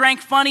 Some who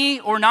drank funny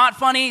or not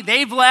funny,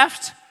 they've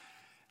left.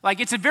 Like,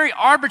 it's a very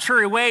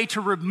arbitrary way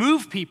to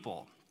remove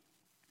people.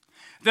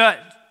 The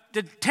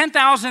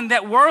 10,000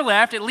 that were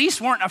left at least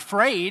weren't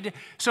afraid.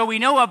 So we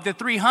know of the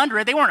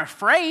 300, they weren't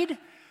afraid.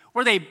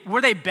 Were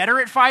they better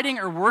at fighting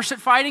or worse at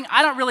fighting?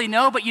 I don't really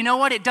know, but you know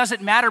what? It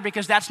doesn't matter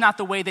because that's not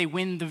the way they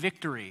win the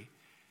victory.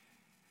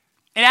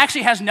 It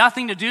actually has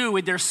nothing to do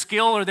with their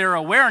skill or their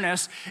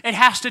awareness. It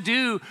has to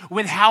do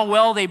with how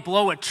well they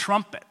blow a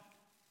trumpet.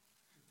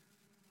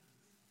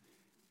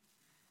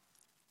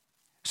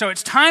 So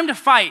it's time to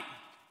fight.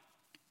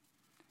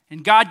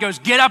 And God goes,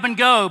 get up and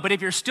go. But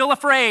if you're still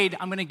afraid,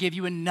 I'm going to give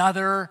you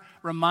another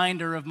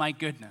reminder of my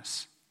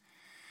goodness.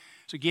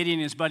 So Gideon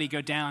and his buddy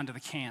go down to the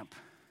camp.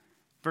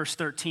 Verse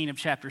 13 of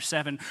chapter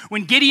 7.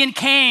 When Gideon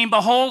came,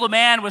 behold, a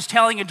man was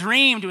telling a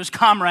dream to his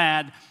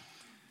comrade,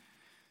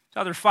 this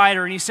other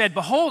fighter, and he said,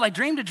 behold, I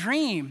dreamed a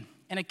dream,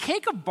 and a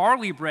cake of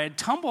barley bread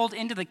tumbled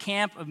into the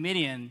camp of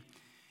Midian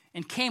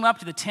and came up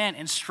to the tent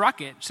and struck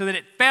it so that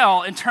it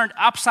fell and turned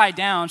upside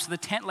down so the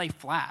tent lay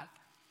flat.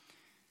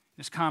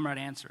 His comrade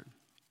answered,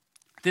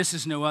 "This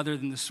is no other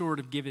than the sword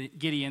of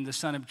Gideon, the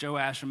son of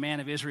Joash, a man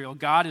of Israel.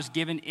 God has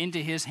given into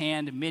his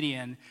hand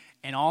Midian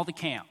and all the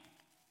camp."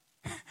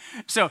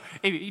 So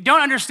if you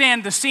don't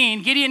understand the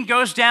scene, Gideon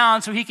goes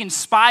down so he can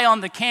spy on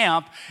the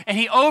camp, and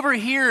he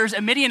overhears a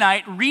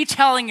Midianite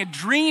retelling a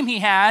dream he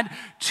had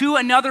to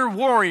another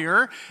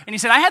warrior. And he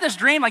said, "I had this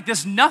dream like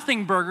this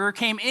nothing burger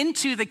came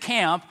into the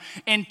camp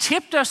and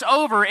tipped us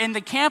over, and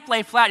the camp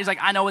lay flat." He's like,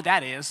 "I know what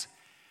that is.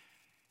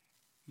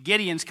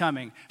 Gideon's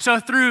coming." So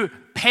through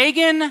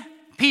pagan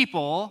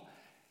people,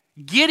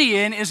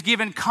 Gideon is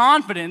given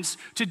confidence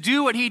to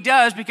do what he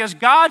does because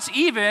God's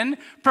even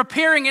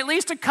preparing at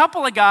least a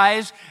couple of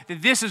guys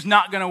that this is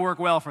not going to work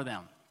well for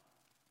them.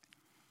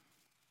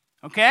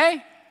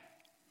 Okay?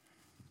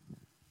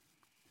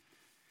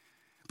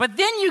 But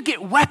then you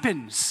get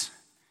weapons.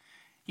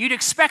 You'd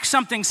expect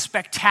something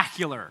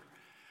spectacular,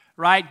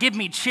 right? Give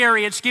me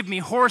chariots, give me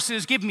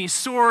horses, give me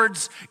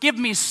swords, give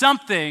me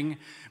something.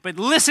 But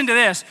listen to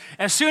this.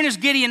 As soon as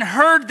Gideon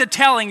heard the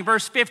telling,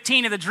 verse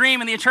 15 of the dream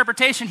and the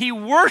interpretation, he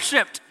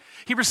worshiped.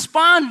 He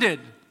responded.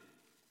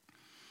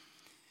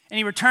 And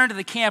he returned to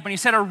the camp and he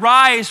said,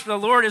 "Arise, for the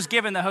Lord has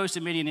given the host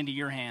of Midian into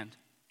your hand."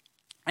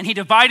 And he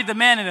divided the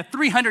men into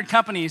 300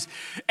 companies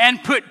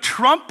and put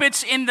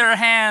trumpets in their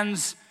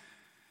hands,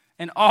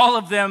 and all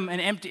of them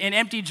in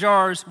empty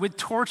jars with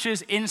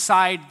torches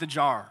inside the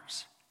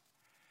jars.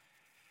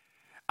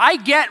 I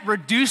get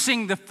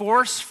reducing the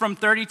force from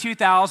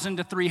 32,000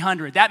 to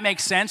 300. That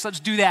makes sense.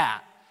 Let's do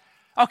that.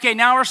 Okay,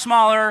 now we're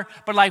smaller,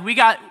 but like we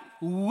got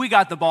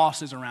the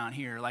bosses around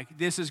here. Like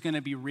this is going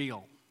to be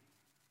real.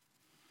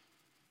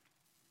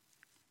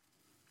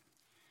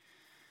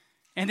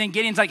 And then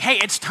Gideon's like, "Hey,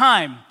 it's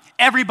time.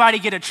 Everybody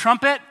get a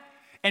trumpet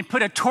and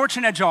put a torch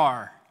in a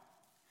jar."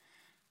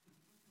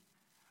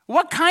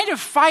 What kind of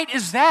fight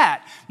is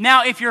that?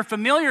 Now, if you're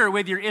familiar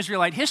with your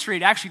Israelite history,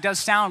 it actually does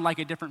sound like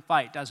a different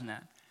fight, doesn't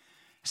it?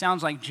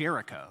 Sounds like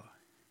Jericho.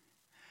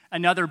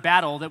 Another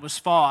battle that was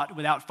fought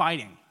without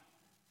fighting.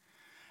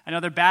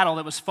 Another battle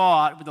that was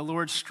fought with the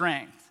Lord's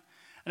strength.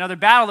 Another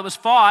battle that was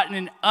fought in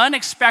an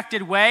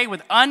unexpected way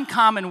with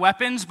uncommon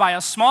weapons by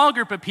a small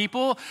group of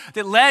people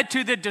that led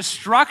to the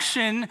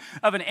destruction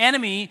of an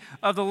enemy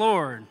of the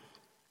Lord.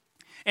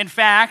 In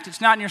fact,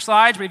 it's not in your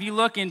slides, but if you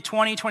look in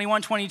 20,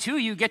 21, 22,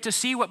 you get to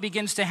see what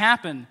begins to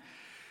happen.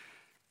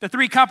 The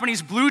three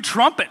companies blew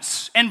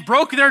trumpets and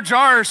broke their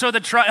jars so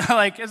it's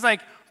like,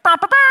 bah,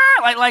 bah,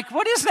 bah. Like,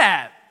 what is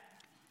that?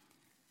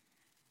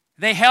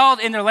 They held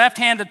in their left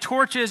hand the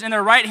torches, in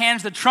their right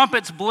hands the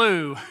trumpets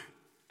blew.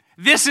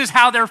 This is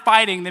how they're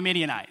fighting the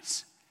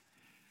Midianites.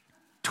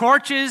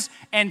 Torches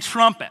and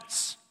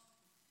trumpets.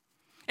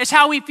 It's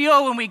how we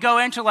feel when we go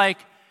into like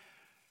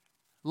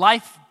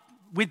life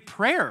with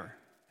prayer.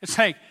 It's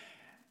like,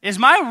 is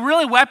my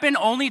really weapon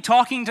only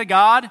talking to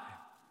God?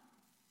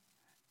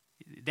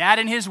 That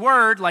and his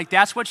word, like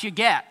that's what you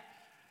get.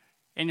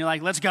 And you're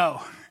like, let's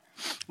go.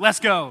 Let's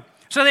go.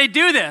 So they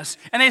do this,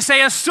 and they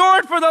say, "A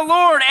sword for the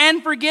Lord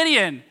and for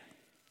Gideon."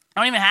 I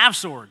don't even have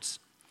swords.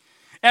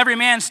 Every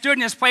man stood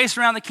in his place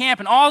around the camp,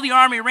 and all the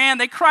army ran.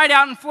 They cried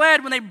out and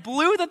fled when they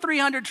blew the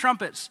 300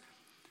 trumpets.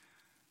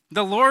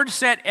 The Lord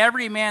set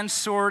every man's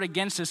sword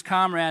against his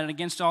comrade and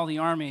against all the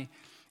army.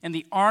 And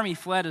the army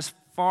fled as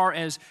far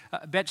as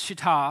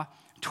Bet-shittah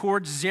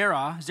towards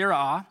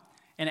Zerah,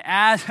 and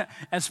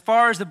as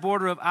far as the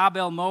border of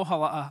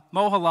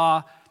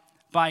Abel-Mohalah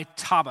by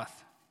Tabbath.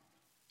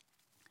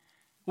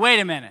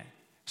 Wait a minute.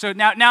 So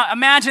now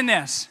imagine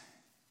this.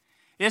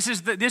 This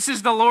is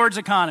the Lord's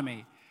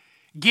economy.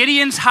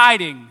 Gideon's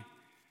hiding,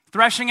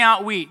 threshing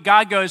out wheat.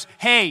 God goes,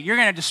 "Hey, you're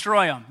going to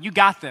destroy them. You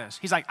got this."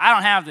 He's like, "I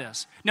don't have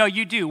this." "No,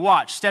 you do.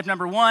 Watch. Step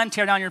number 1,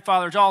 tear down your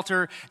father's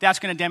altar. That's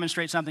going to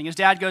demonstrate something." His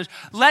dad goes,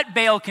 "Let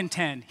Baal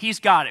contend." He's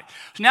got it.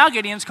 So now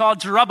Gideon's called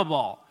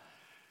Jerubbaal.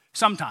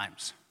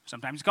 Sometimes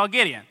he's called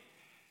Gideon.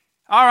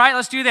 All right,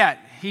 let's do that.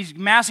 He's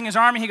massing his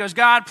army. He goes,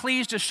 "God,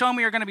 please just show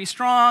me you're going to be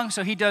strong."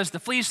 So he does the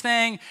fleece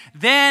thing.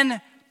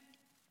 Then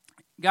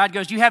God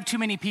goes, "You have too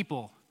many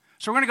people.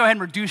 So we're going to go ahead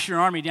and reduce your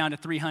army down to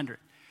 300.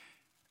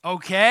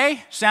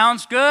 Okay,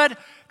 sounds good.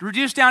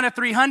 Reduce down to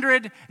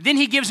 300. Then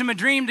he gives him a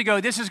dream to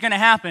go, this is going to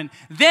happen.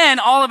 Then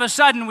all of a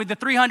sudden with the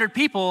 300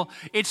 people,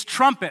 it's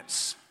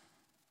trumpets.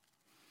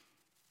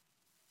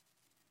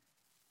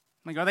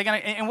 Like, are they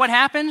going to, and what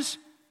happens?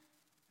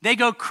 They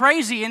go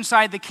crazy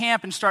inside the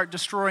camp and start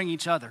destroying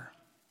each other.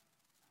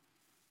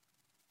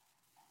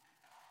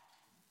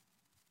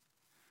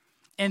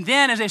 And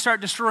then as they start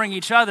destroying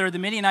each other, the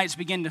Midianites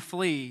begin to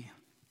flee.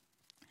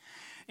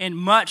 And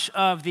much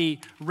of the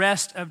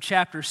rest of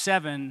chapter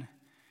 7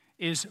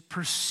 is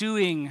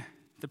pursuing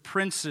the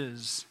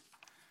princes,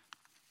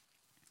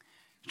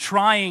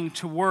 trying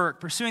to work,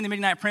 pursuing the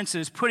Midianite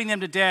princes, putting them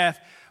to death,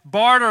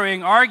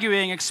 bartering,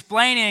 arguing,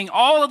 explaining.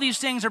 All of these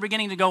things are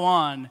beginning to go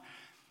on.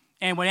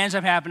 And what ends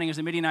up happening is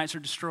the Midianites are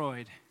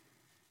destroyed.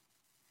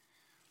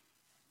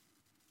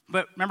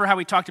 But remember how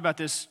we talked about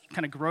this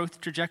kind of growth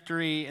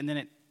trajectory, and then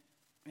it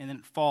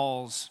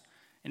falls,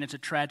 and it's a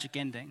tragic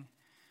ending.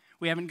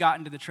 We haven't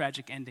gotten to the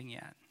tragic ending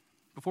yet.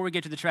 before we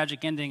get to the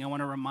tragic ending, I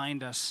want to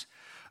remind us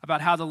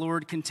about how the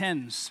Lord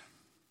contends.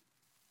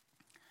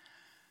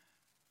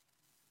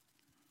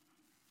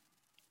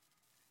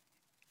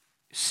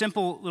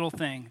 Simple little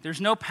thing. There's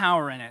no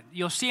power in it.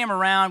 You'll see him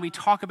around. We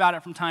talk about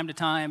it from time to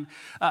time.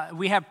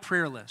 We have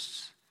prayer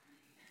lists.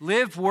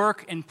 Live,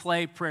 work, and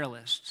play prayer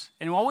lists.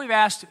 And what we've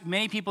asked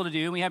many people to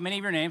do, and we have many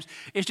of your names,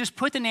 is just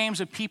put the names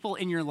of people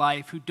in your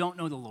life who don't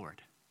know the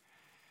Lord.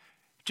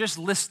 Just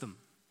list them.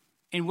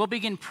 And we'll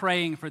begin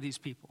praying for these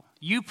people.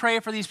 You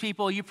pray for these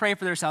people. You pray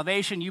for their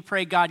salvation. You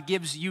pray God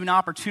gives you an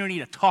opportunity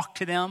to talk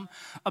to them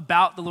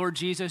about the Lord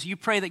Jesus. You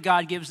pray that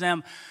God gives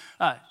them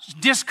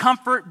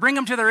discomfort, bring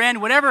them to their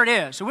end, whatever it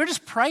is. So we're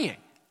just praying.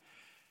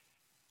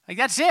 Like,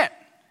 that's it.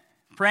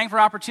 Praying for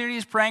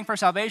opportunities, praying for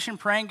salvation,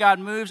 praying God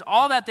moves.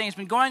 All that thing has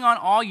been going on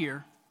all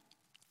year.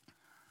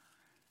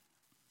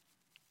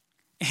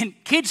 And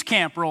kids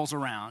camp rolls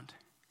around.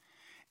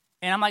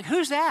 And I'm like,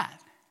 who's that?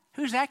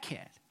 Who's that kid?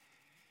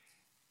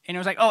 And it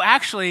was like, oh,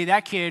 actually,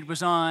 that kid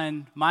was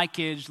on my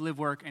kids' live,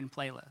 work, and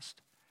playlist.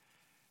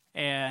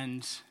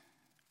 And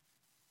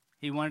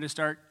he wanted to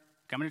start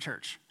coming to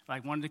church.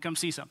 Like, wanted to come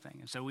see something.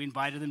 And so we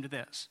invited him to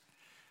this.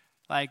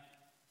 Like,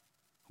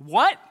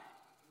 what?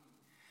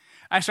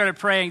 I started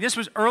praying. This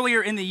was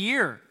earlier in the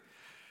year.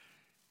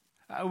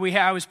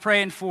 I was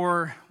praying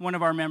for one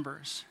of our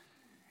members.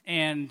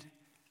 And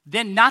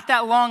then not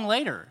that long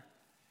later,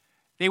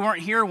 they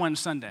weren't here one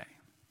Sunday.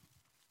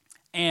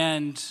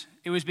 And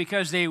it was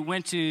because they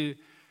went to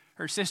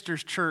her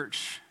sister's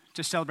church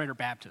to celebrate her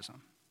baptism.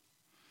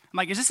 I'm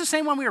like, is this the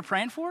same one we were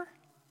praying for?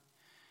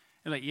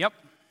 They're like, yep.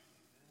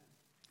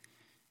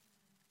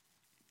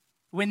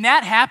 When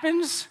that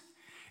happens,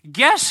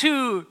 guess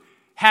who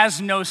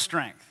has no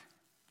strength?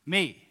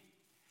 Me.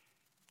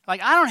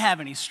 Like, I don't have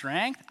any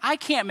strength. I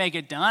can't make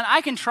it done.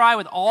 I can try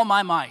with all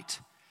my might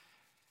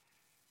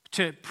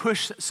to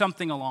push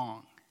something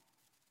along.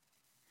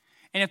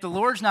 And if the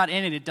Lord's not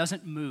in it, it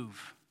doesn't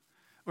move,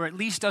 or at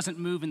least doesn't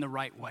move in the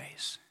right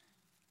ways.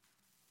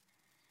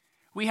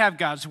 We have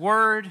God's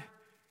word,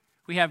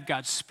 we have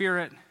God's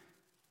spirit,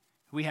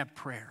 we have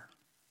prayer.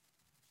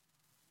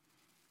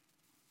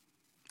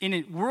 In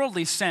a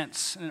worldly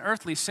sense, in an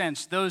earthly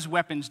sense, those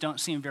weapons don't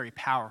seem very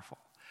powerful.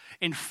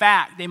 In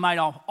fact, they might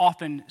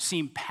often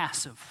seem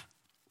passive.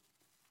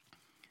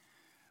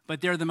 But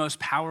they're the most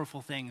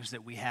powerful things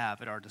that we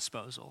have at our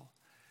disposal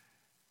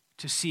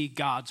to see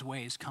God's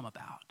ways come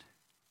about.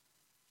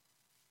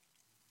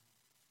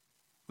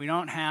 We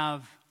don't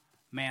have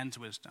man's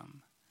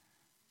wisdom.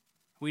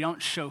 We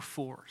don't show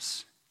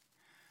force.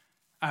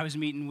 I was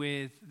meeting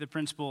with the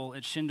principal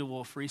at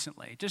Schindewolf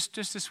recently. Just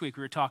this week,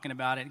 we were talking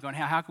about it, going,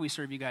 how can we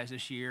serve you guys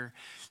this year?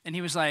 And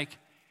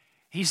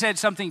he said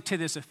something to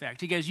this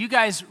effect. He goes, you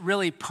guys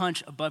really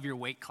punch above your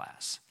weight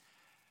class.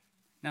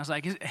 And I was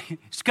like,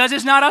 it's because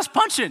it's not us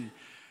punching.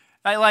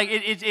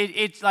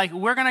 It's like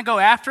we're going to go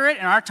after it,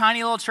 and our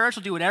tiny little church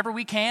will do whatever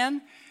we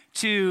can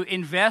to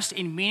invest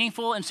in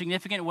meaningful and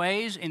significant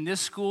ways in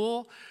this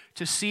school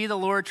to see the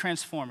Lord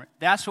transform it.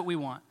 That's what we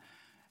want.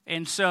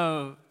 And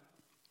so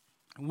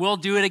we'll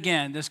do it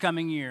again this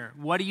coming year.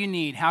 What do you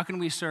need? How can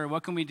we serve?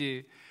 What can we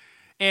do?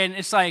 And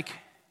it's like,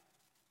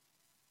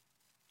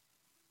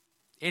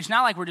 it's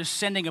not like we're just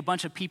sending a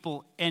bunch of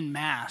people en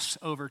masse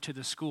over to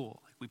the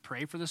school. We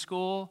pray for the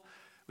school.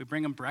 We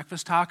bring them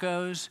breakfast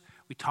tacos.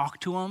 We talk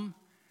to them.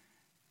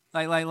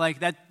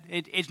 Like that.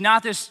 It's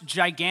not this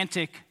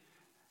gigantic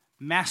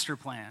master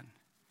plan.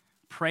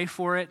 Pray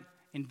for it.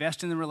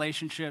 Invest in the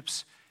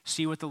relationships.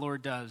 See what the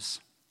Lord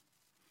does.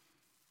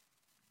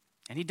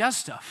 And he does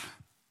stuff.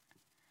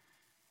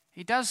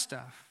 He does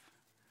stuff.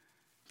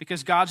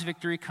 Because God's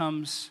victory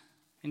comes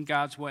in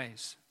God's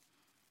ways.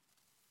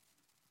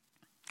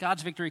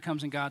 God's victory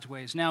comes in God's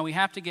ways. Now, we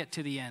have to get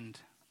to the end.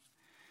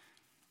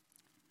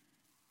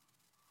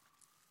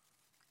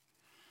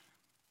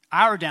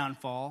 Our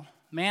downfall,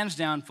 man's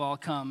downfall,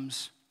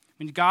 comes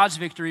when God's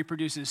victory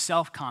produces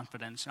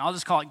self-confidence. And I'll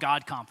just call it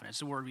God confidence,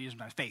 the word we use in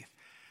my faith.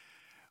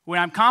 When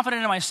I'm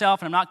confident in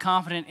myself and I'm not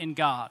confident in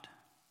God,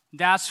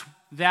 that's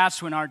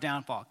when our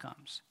downfall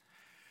comes.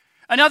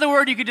 Another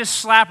word you could just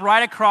slap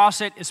right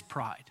across it is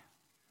pride.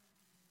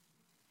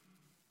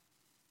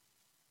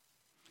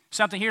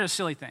 Here's a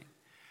silly thing.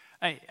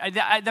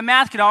 The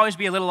math could always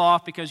be a little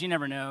off because you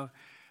never know.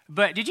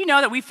 But did you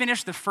know that we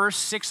finished the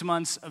first 6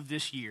 months of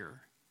this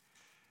year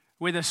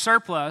with a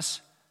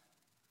surplus,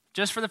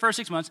 just for the first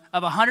 6 months,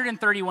 of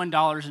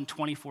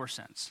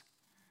 $131.24?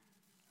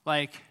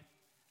 Like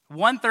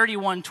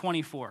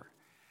 $131.24.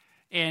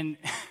 And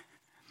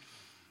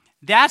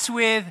that's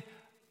with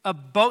a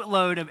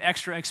boatload of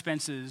extra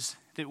expenses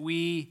that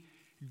we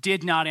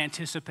did not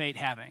anticipate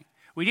having.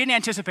 We didn't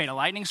anticipate a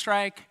lightning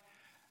strike.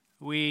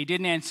 We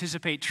didn't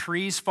anticipate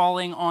trees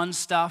falling on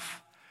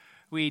stuff.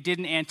 We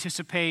didn't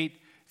anticipate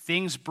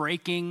things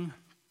breaking.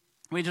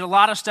 We did a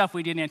lot of stuff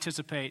we didn't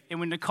anticipate. And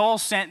when Nicole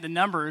sent the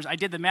numbers, I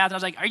did the math, and I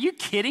was like, are you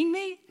kidding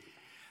me?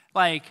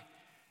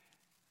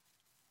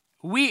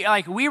 We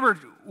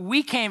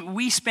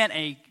spent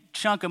a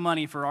chunk of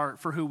money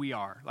for who we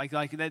are.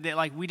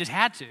 We just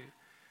had to.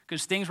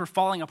 because things were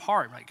falling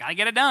apart. Like, gotta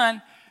get it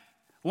done.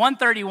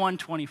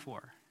 131:24.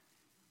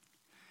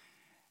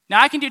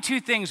 Now, I can do two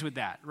things with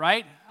that,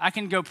 right? I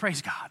can go,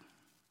 praise God.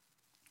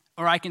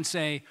 Or I can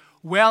say,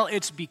 well,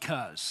 it's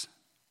because.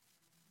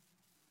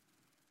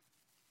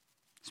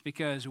 It's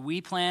because we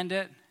planned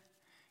it.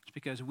 It's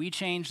because we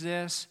changed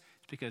this.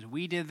 It's because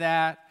we did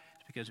that.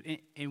 It's because,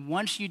 and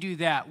once you do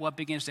that, what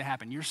begins to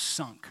happen? You're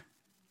sunk.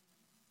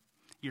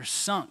 You're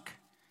sunk.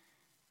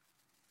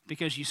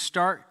 Because you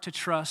start to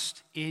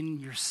trust in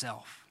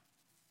yourself.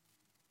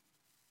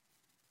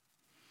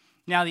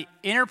 Now, the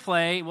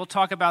interplay, we'll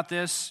talk about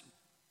this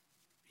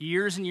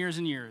years and years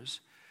and years,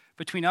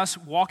 between us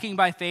walking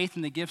by faith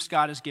and the gifts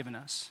God has given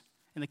us,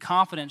 and the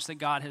confidence that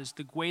God has,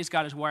 the ways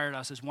God has wired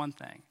us is one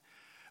thing,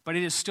 but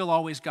it is still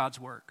always God's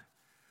work.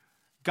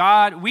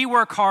 We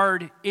work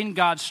hard in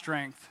God's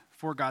strength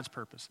for God's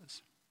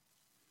purposes.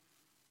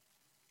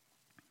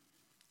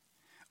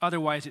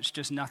 Otherwise, it's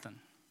just nothing.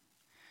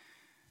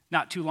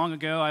 Not too long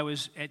ago, I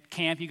was at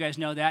camp, you guys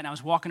know that, and I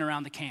was walking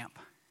around the camp.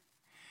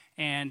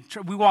 And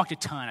we walked a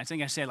ton. I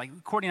think I said,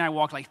 like, Courtney and I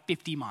walked like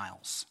 50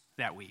 miles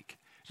that week.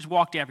 Just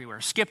walked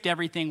everywhere, skipped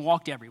everything,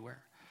 walked everywhere.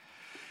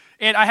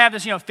 And I have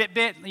this,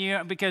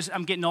 Fitbit, because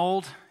I'm getting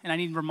old and I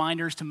need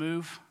reminders to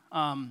move.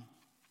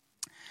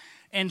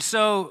 And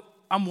so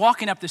I'm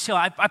walking up this hill.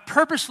 I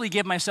purposely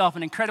give myself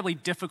an incredibly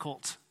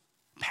difficult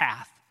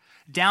path.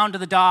 Down to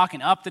the dock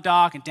and up the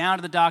dock and down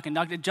to the dock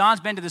and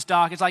John's been to this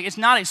dock. It's like, it's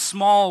not a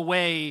small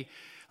way.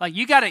 Like,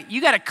 you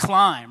gotta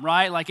climb,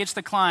 right? Like, it's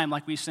the climb,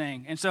 like we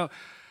sing. And so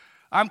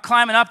I'm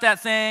climbing up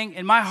that thing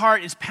and my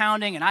heart is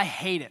pounding and I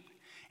hate it.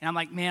 And I'm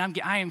like, man,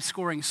 I am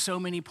scoring so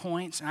many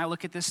points. And I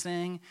look at this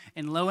thing,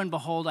 and lo and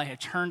behold, I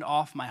had turned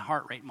off my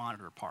heart rate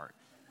monitor part.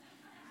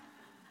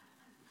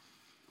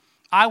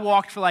 I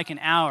walked for like an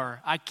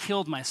hour. I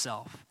killed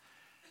myself.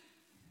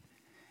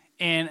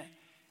 And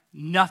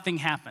nothing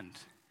happened.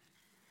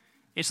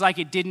 It's like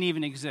it didn't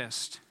even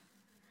exist.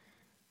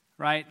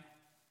 Right?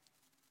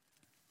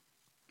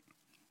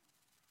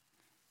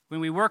 When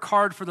we work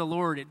hard for the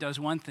Lord, it does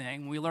one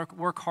thing. When we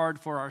work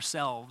hard for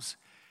ourselves,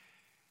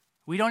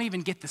 we don't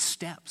even get the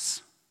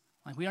steps.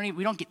 Like, we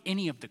don't get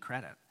any of the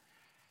credit.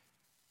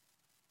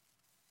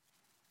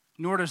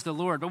 Nor does the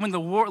Lord. But when the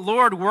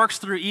Lord works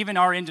through even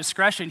our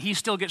indiscretion, he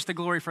still gets the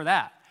glory for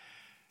that.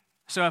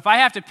 So if I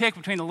have to pick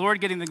between the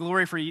Lord getting the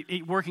glory for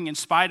working in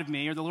spite of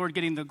me or the Lord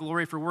getting the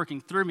glory for working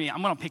through me,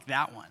 I'm going to pick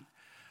that one.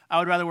 I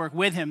would rather work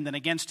with him than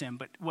against him.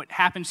 But what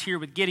happens here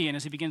with Gideon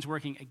is he begins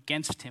working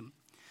against him.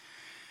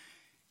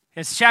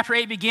 As chapter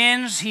 8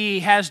 begins, he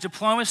has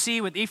diplomacy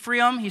with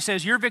Ephraim. He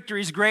says, your victory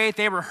is great.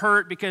 They were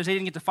hurt because they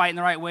didn't get to fight in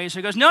the right way. So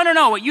he goes,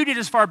 no, what you did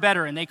is far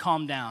better. And they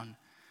calm down.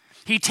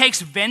 He takes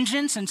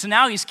vengeance, and so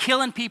now he's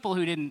killing people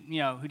who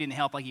didn't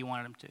help like he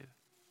wanted them to.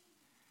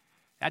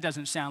 That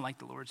doesn't sound like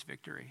the Lord's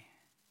victory.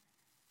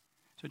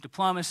 So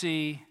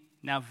diplomacy,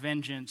 now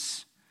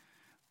vengeance.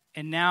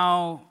 And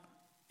now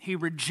he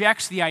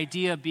rejects the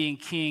idea of being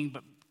king,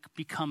 but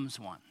becomes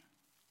one.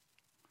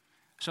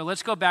 So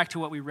let's go back to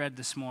what we read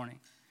this morning.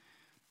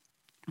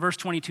 Verse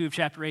 22 of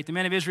chapter 8, the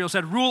men of Israel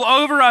said, rule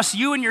over us,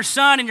 you and your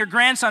son and your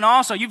grandson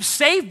also. You've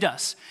saved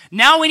us.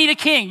 Now we need a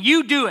king.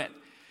 You do it.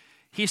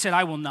 He said,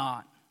 I will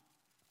not.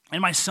 And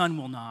my son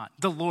will not.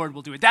 The Lord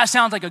will do it. That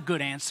sounds like a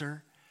good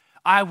answer.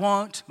 I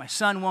won't. My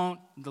son won't.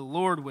 The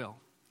Lord will.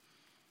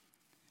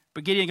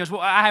 But Gideon goes,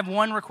 well, I have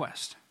one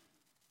request.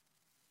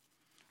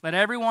 Let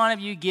every one of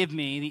you give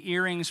me the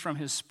earrings from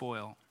his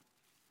spoil.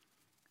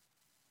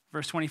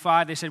 Verse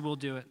 25, they said, we'll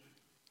do it.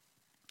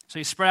 So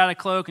he spread out a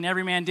cloak, and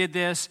every man did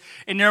this.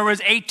 And there was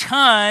a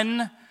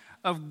ton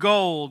of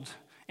gold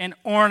and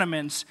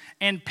ornaments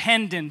and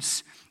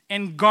pendants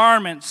and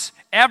garments.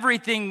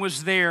 Everything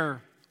was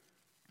there.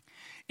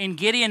 And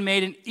Gideon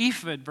made an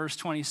ephod, verse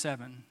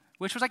 27,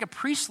 which was like a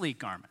priestly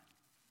garment.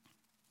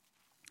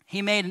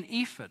 He made an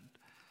ephod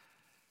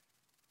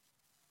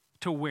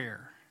to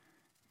wear.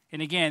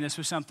 And again, this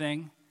was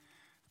something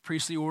the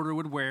priestly order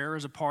would wear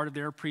as a part of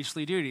their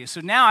priestly duties. So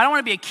now I don't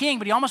want to be a king,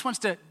 but he almost wants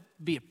to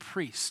be a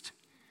priest.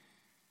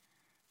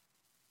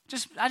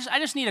 I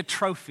just need a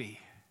trophy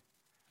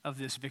of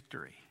this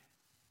victory.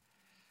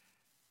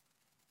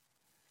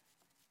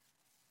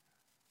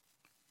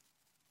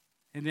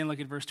 And then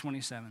look at verse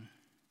 27.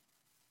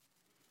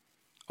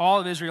 All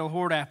of Israel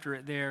whored after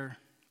it there,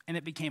 and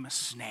it became a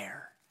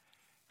snare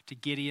to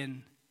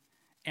Gideon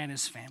and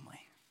his family.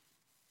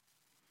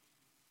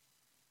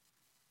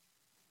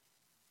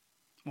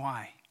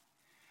 Why?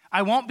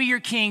 I won't be your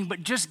king,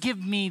 but just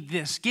give me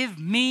this. Give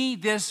me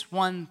this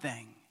one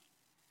thing.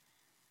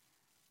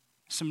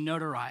 Some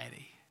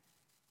notoriety.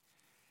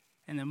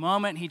 And the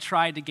moment he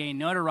tried to gain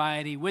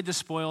notoriety with the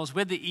spoils,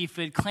 with the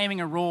ephod,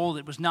 claiming a role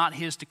that was not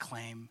his to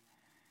claim,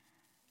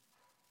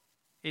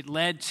 it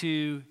led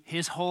to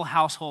his whole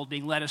household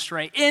being led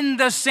astray in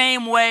the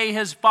same way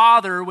his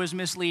father was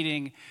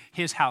misleading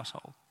his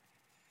household.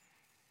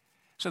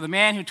 So the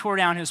man who tore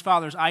down his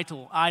father's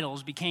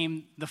idols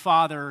became the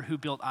father who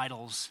built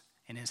idols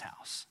in his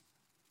house.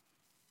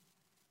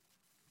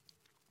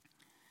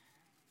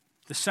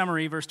 The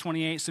summary, verse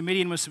 28, so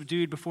Midian was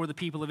subdued before the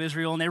people of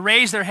Israel, and they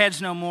raised their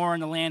heads no more,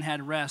 and the land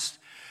had rest.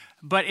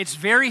 But it's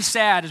very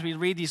sad as we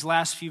read these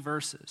last few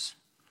verses.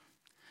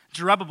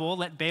 Zerubbabel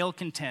let Baal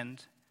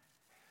contend.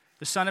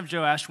 The son of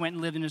Joash went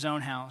and lived in his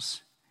own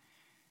house.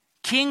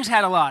 Kings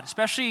had a lot,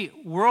 especially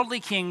worldly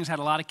kings had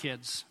a lot of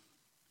kids.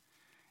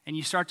 And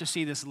you start to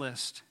see this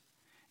list.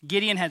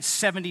 Gideon had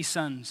 70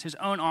 sons, his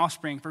own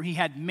offspring, for he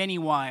had many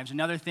wives,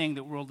 another thing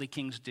that worldly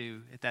kings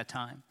do at that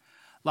time.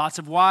 Lots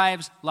of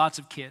wives, lots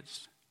of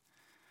kids.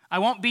 I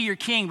won't be your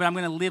king, but I'm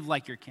going to live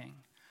like your king.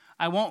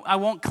 I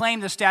won't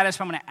claim the status,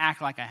 but I'm going to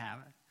act like I have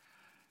it.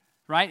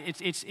 Right?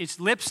 It's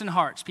lips and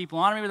hearts. People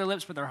honor me with their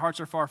lips, but their hearts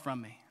are far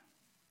from me.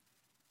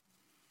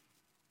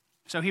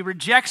 So he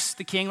rejects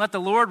the king, let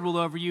the Lord rule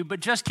over you, but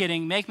just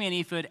kidding, make me an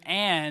ephod,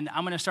 and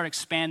I'm going to start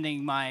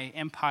expanding my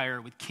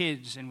empire with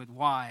kids and with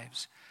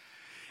wives.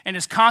 And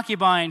his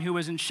concubine, who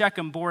was in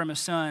Shechem, bore him a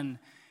son,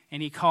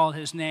 and he called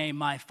his name,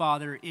 My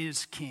Father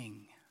is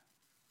King.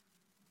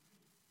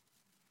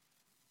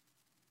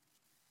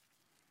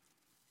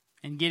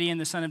 And Gideon,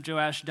 the son of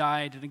Joash,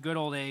 died in a good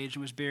old age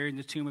and was buried in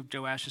the tomb of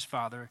Joash, his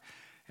father,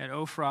 at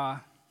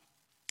Ophrah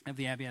of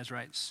the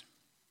Abiezrites.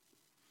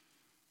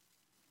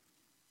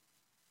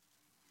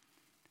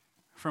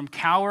 From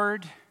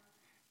coward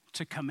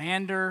to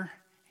commander,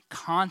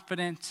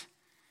 confident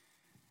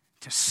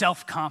to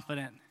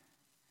self-confident,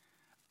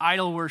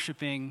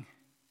 idol-worshiping,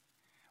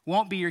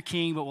 won't be your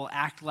king, but will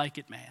act like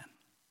it man.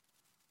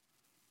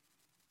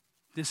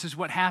 This is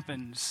what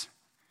happens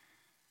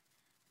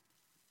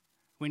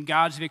when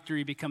God's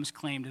victory becomes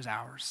claimed as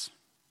ours.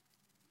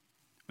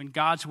 When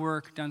God's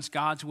work done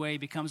God's way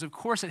becomes, of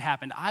course it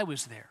happened. I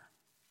was there.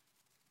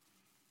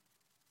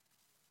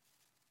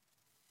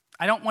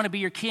 I don't want to be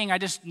your king. I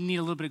just need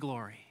a little bit of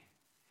glory,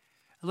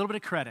 a little bit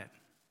of credit.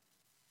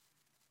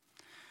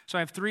 So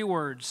I have 3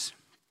 words.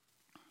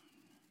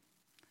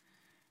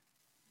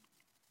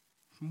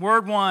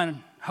 Word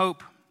 1,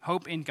 hope.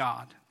 Hope in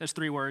God. That's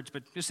 3 words,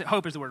 but just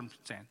hope is the word I'm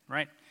saying,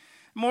 right?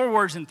 More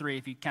words than 3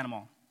 if you count them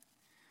all.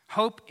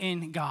 Hope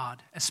in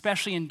God,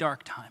 especially in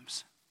dark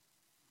times.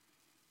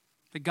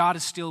 That God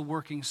is still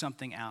working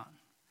something out.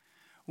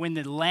 When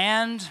the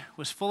land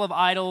was full of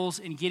idols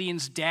and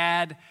Gideon's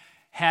dad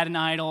had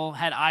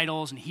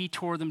idols, and he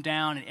tore them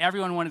down, and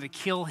everyone wanted to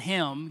kill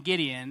him,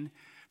 Gideon,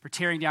 for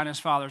tearing down his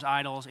father's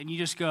idols, and you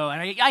just go,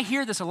 and I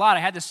hear this a lot. I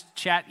had this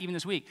chat even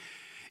this week.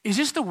 Is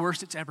this the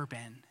worst it's ever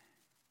been?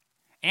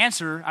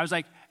 Answer, I was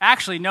like,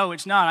 actually, no,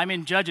 it's not. I'm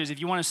in Judges. If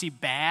you want to see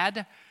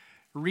bad,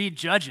 read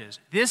Judges.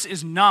 This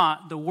is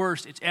not the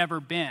worst it's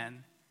ever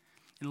been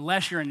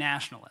unless you're a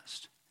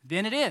nationalist.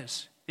 Then it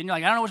is. Then you're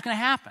like, I don't know what's going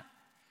to happen.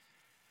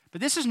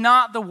 But this is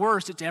not the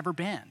worst it's ever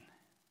been.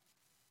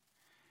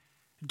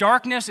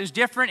 Darkness is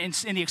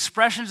different, and the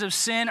expressions of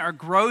sin are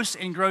gross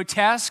and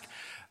grotesque,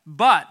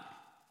 but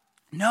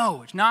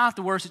no, it's not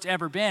the worst it's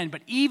ever been.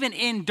 But even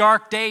in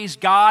dark days,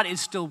 God is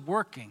still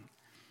working,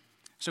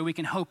 so we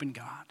can hope in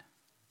God.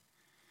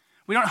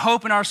 We don't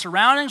hope in our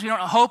surroundings. We don't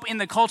hope in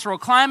the cultural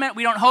climate.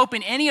 We don't hope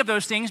in any of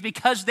those things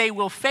because they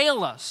will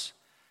fail us.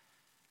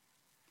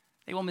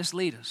 They will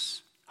mislead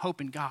us.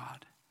 Hope in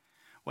God,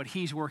 what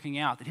he's working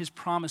out, that his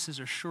promises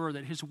are sure,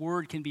 that his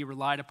word can be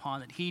relied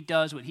upon, that he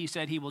does what he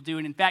said he will do.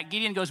 And in fact,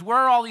 Gideon goes, where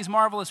are all these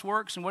marvelous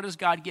works? And what does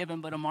God give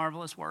him but a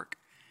marvelous work?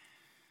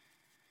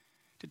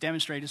 To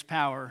demonstrate his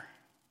power.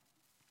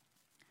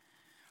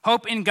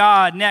 Hope in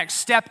God. Next,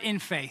 step in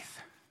faith.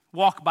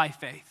 Walk by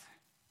faith.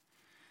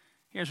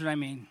 Here's what I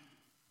mean.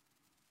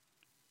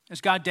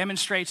 As God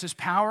demonstrates his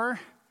power,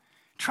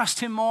 trust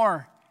him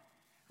more,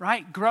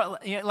 right?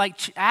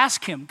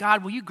 Ask him,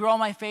 God, will you grow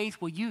my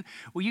faith? Will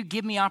you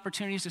give me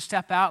opportunities to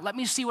step out? Let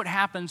me see what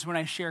happens when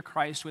I share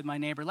Christ with my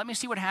neighbor. Let me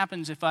see what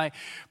happens if I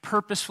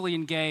purposefully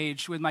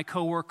engage with my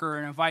coworker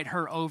and invite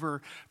her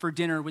over for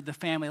dinner with the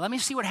family. Let me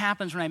see what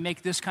happens when I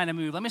make this kind of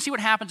move. Let me see what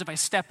happens if I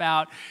step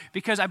out,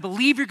 because I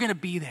believe you're going to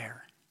be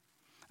there.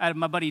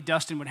 My buddy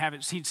Dustin would have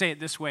it, he'd say it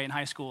this way in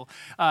high school.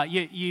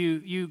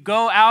 You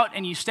go out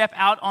and you step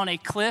out on a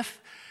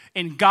cliff,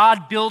 and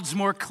God builds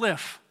more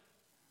cliff.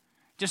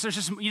 You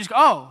just go,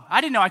 oh,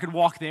 I didn't know I could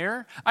walk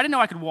there. I didn't know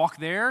I could walk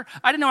there.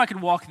 I didn't know I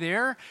could walk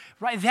there.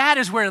 Right? That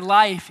is where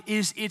life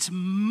is its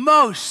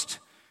most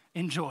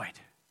enjoyed.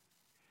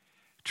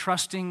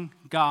 Trusting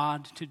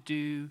God to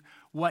do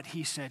what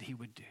he said he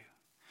would do.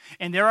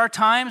 And there are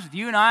times with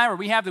you and I where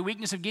we have the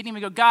weakness of Gideon.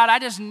 We go, God, I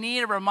just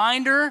need a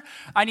reminder.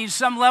 I need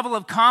some level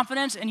of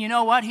confidence. And you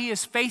know what? He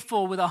is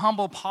faithful with a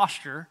humble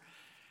posture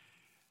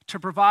to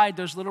provide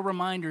those little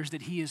reminders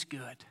that he is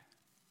good.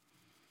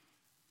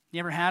 You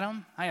ever had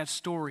them? I had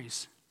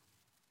stories.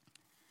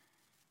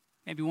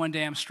 Maybe one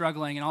day I'm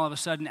struggling and all of a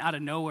sudden out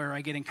of nowhere I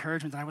get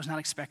encouragement that I was not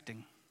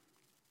expecting.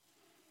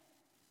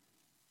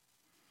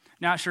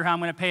 Not sure how I'm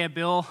going to pay a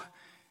bill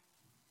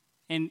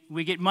and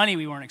we get money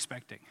we weren't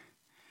expecting.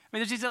 I mean,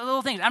 there's these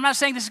little things. I'm not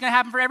saying this is going to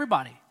happen for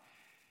everybody.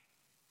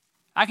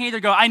 I can either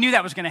go, I knew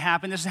that was going to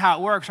happen, this is how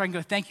it works, or I can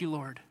go, thank you,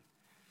 Lord,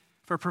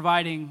 for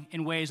providing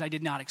in ways I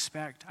did not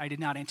expect, I did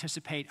not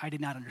anticipate, I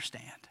did not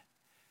understand.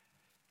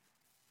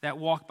 That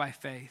walk by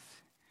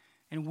faith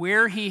And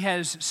where he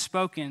has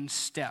spoken,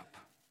 step.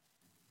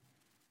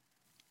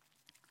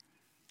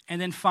 And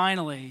then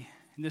finally,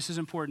 and this is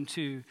important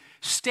too,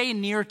 stay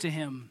near to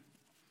him.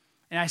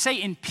 And I say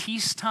in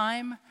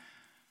peacetime,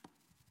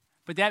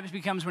 but that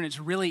becomes when it's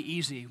really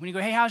easy. When you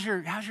go, hey, how's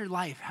your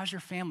life? How's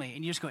your family?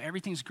 And you just go,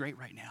 everything's great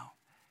right now.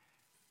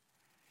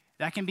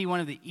 That can be one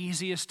of the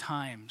easiest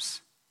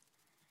times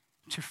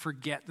to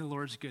forget the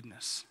Lord's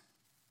goodness.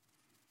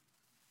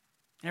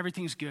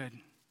 Everything's good.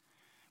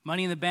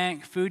 Money in the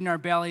bank, food in our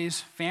bellies,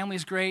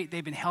 family's great.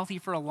 They've been healthy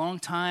for a long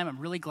time. I'm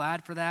really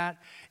glad for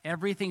that.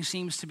 Everything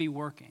seems to be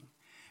working.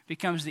 It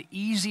becomes the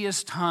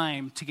easiest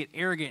time to get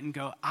arrogant and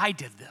go, I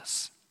did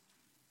this.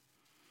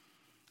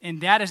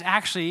 And that is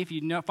actually, if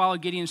you follow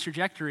Gideon's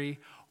trajectory,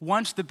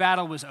 once the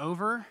battle was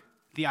over,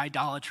 the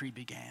idolatry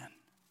began.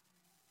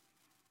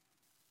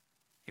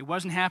 It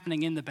wasn't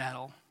happening in the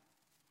battle.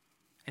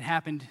 It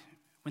happened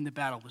when the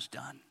battle was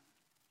done.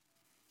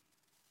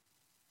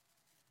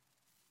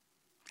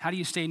 How do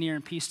you stay near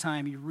in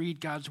peacetime? You read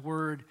God's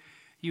word.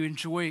 You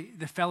enjoy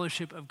the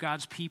fellowship of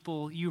God's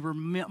people. You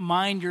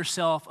remind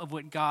yourself of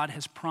what God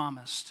has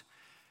promised.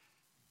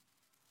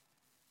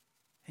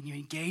 And you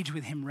engage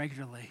with him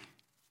regularly,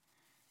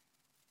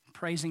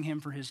 praising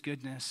him for his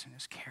goodness and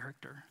his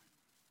character.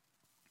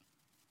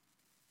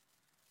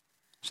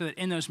 So that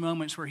in those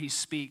moments where he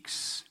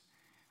speaks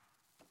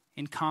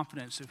in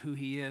confidence of who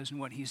he is and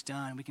what he's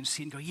done, we can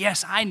see and go,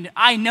 yes,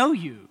 I know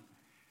you.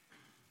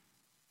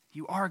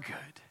 You are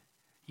good.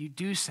 You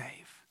do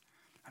save.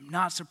 I'm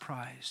not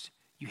surprised.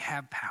 You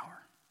have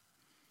power.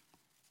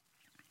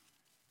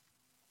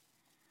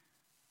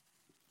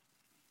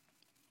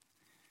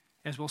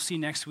 As we'll see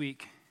next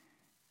week,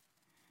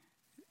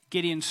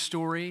 Gideon's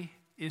story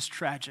is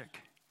tragic.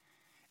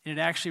 And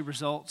it actually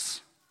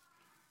results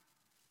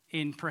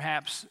in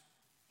perhaps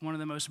one of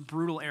the most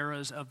brutal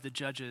eras of the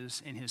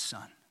judges in his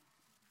son,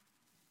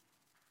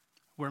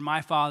 where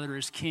my father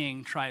as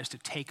king tries to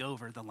take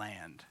over the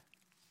land.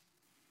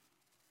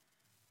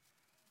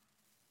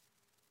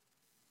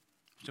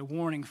 It's a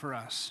warning for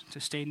us to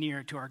stay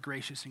near to our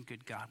gracious and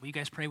good God. Will you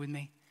guys pray with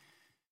me?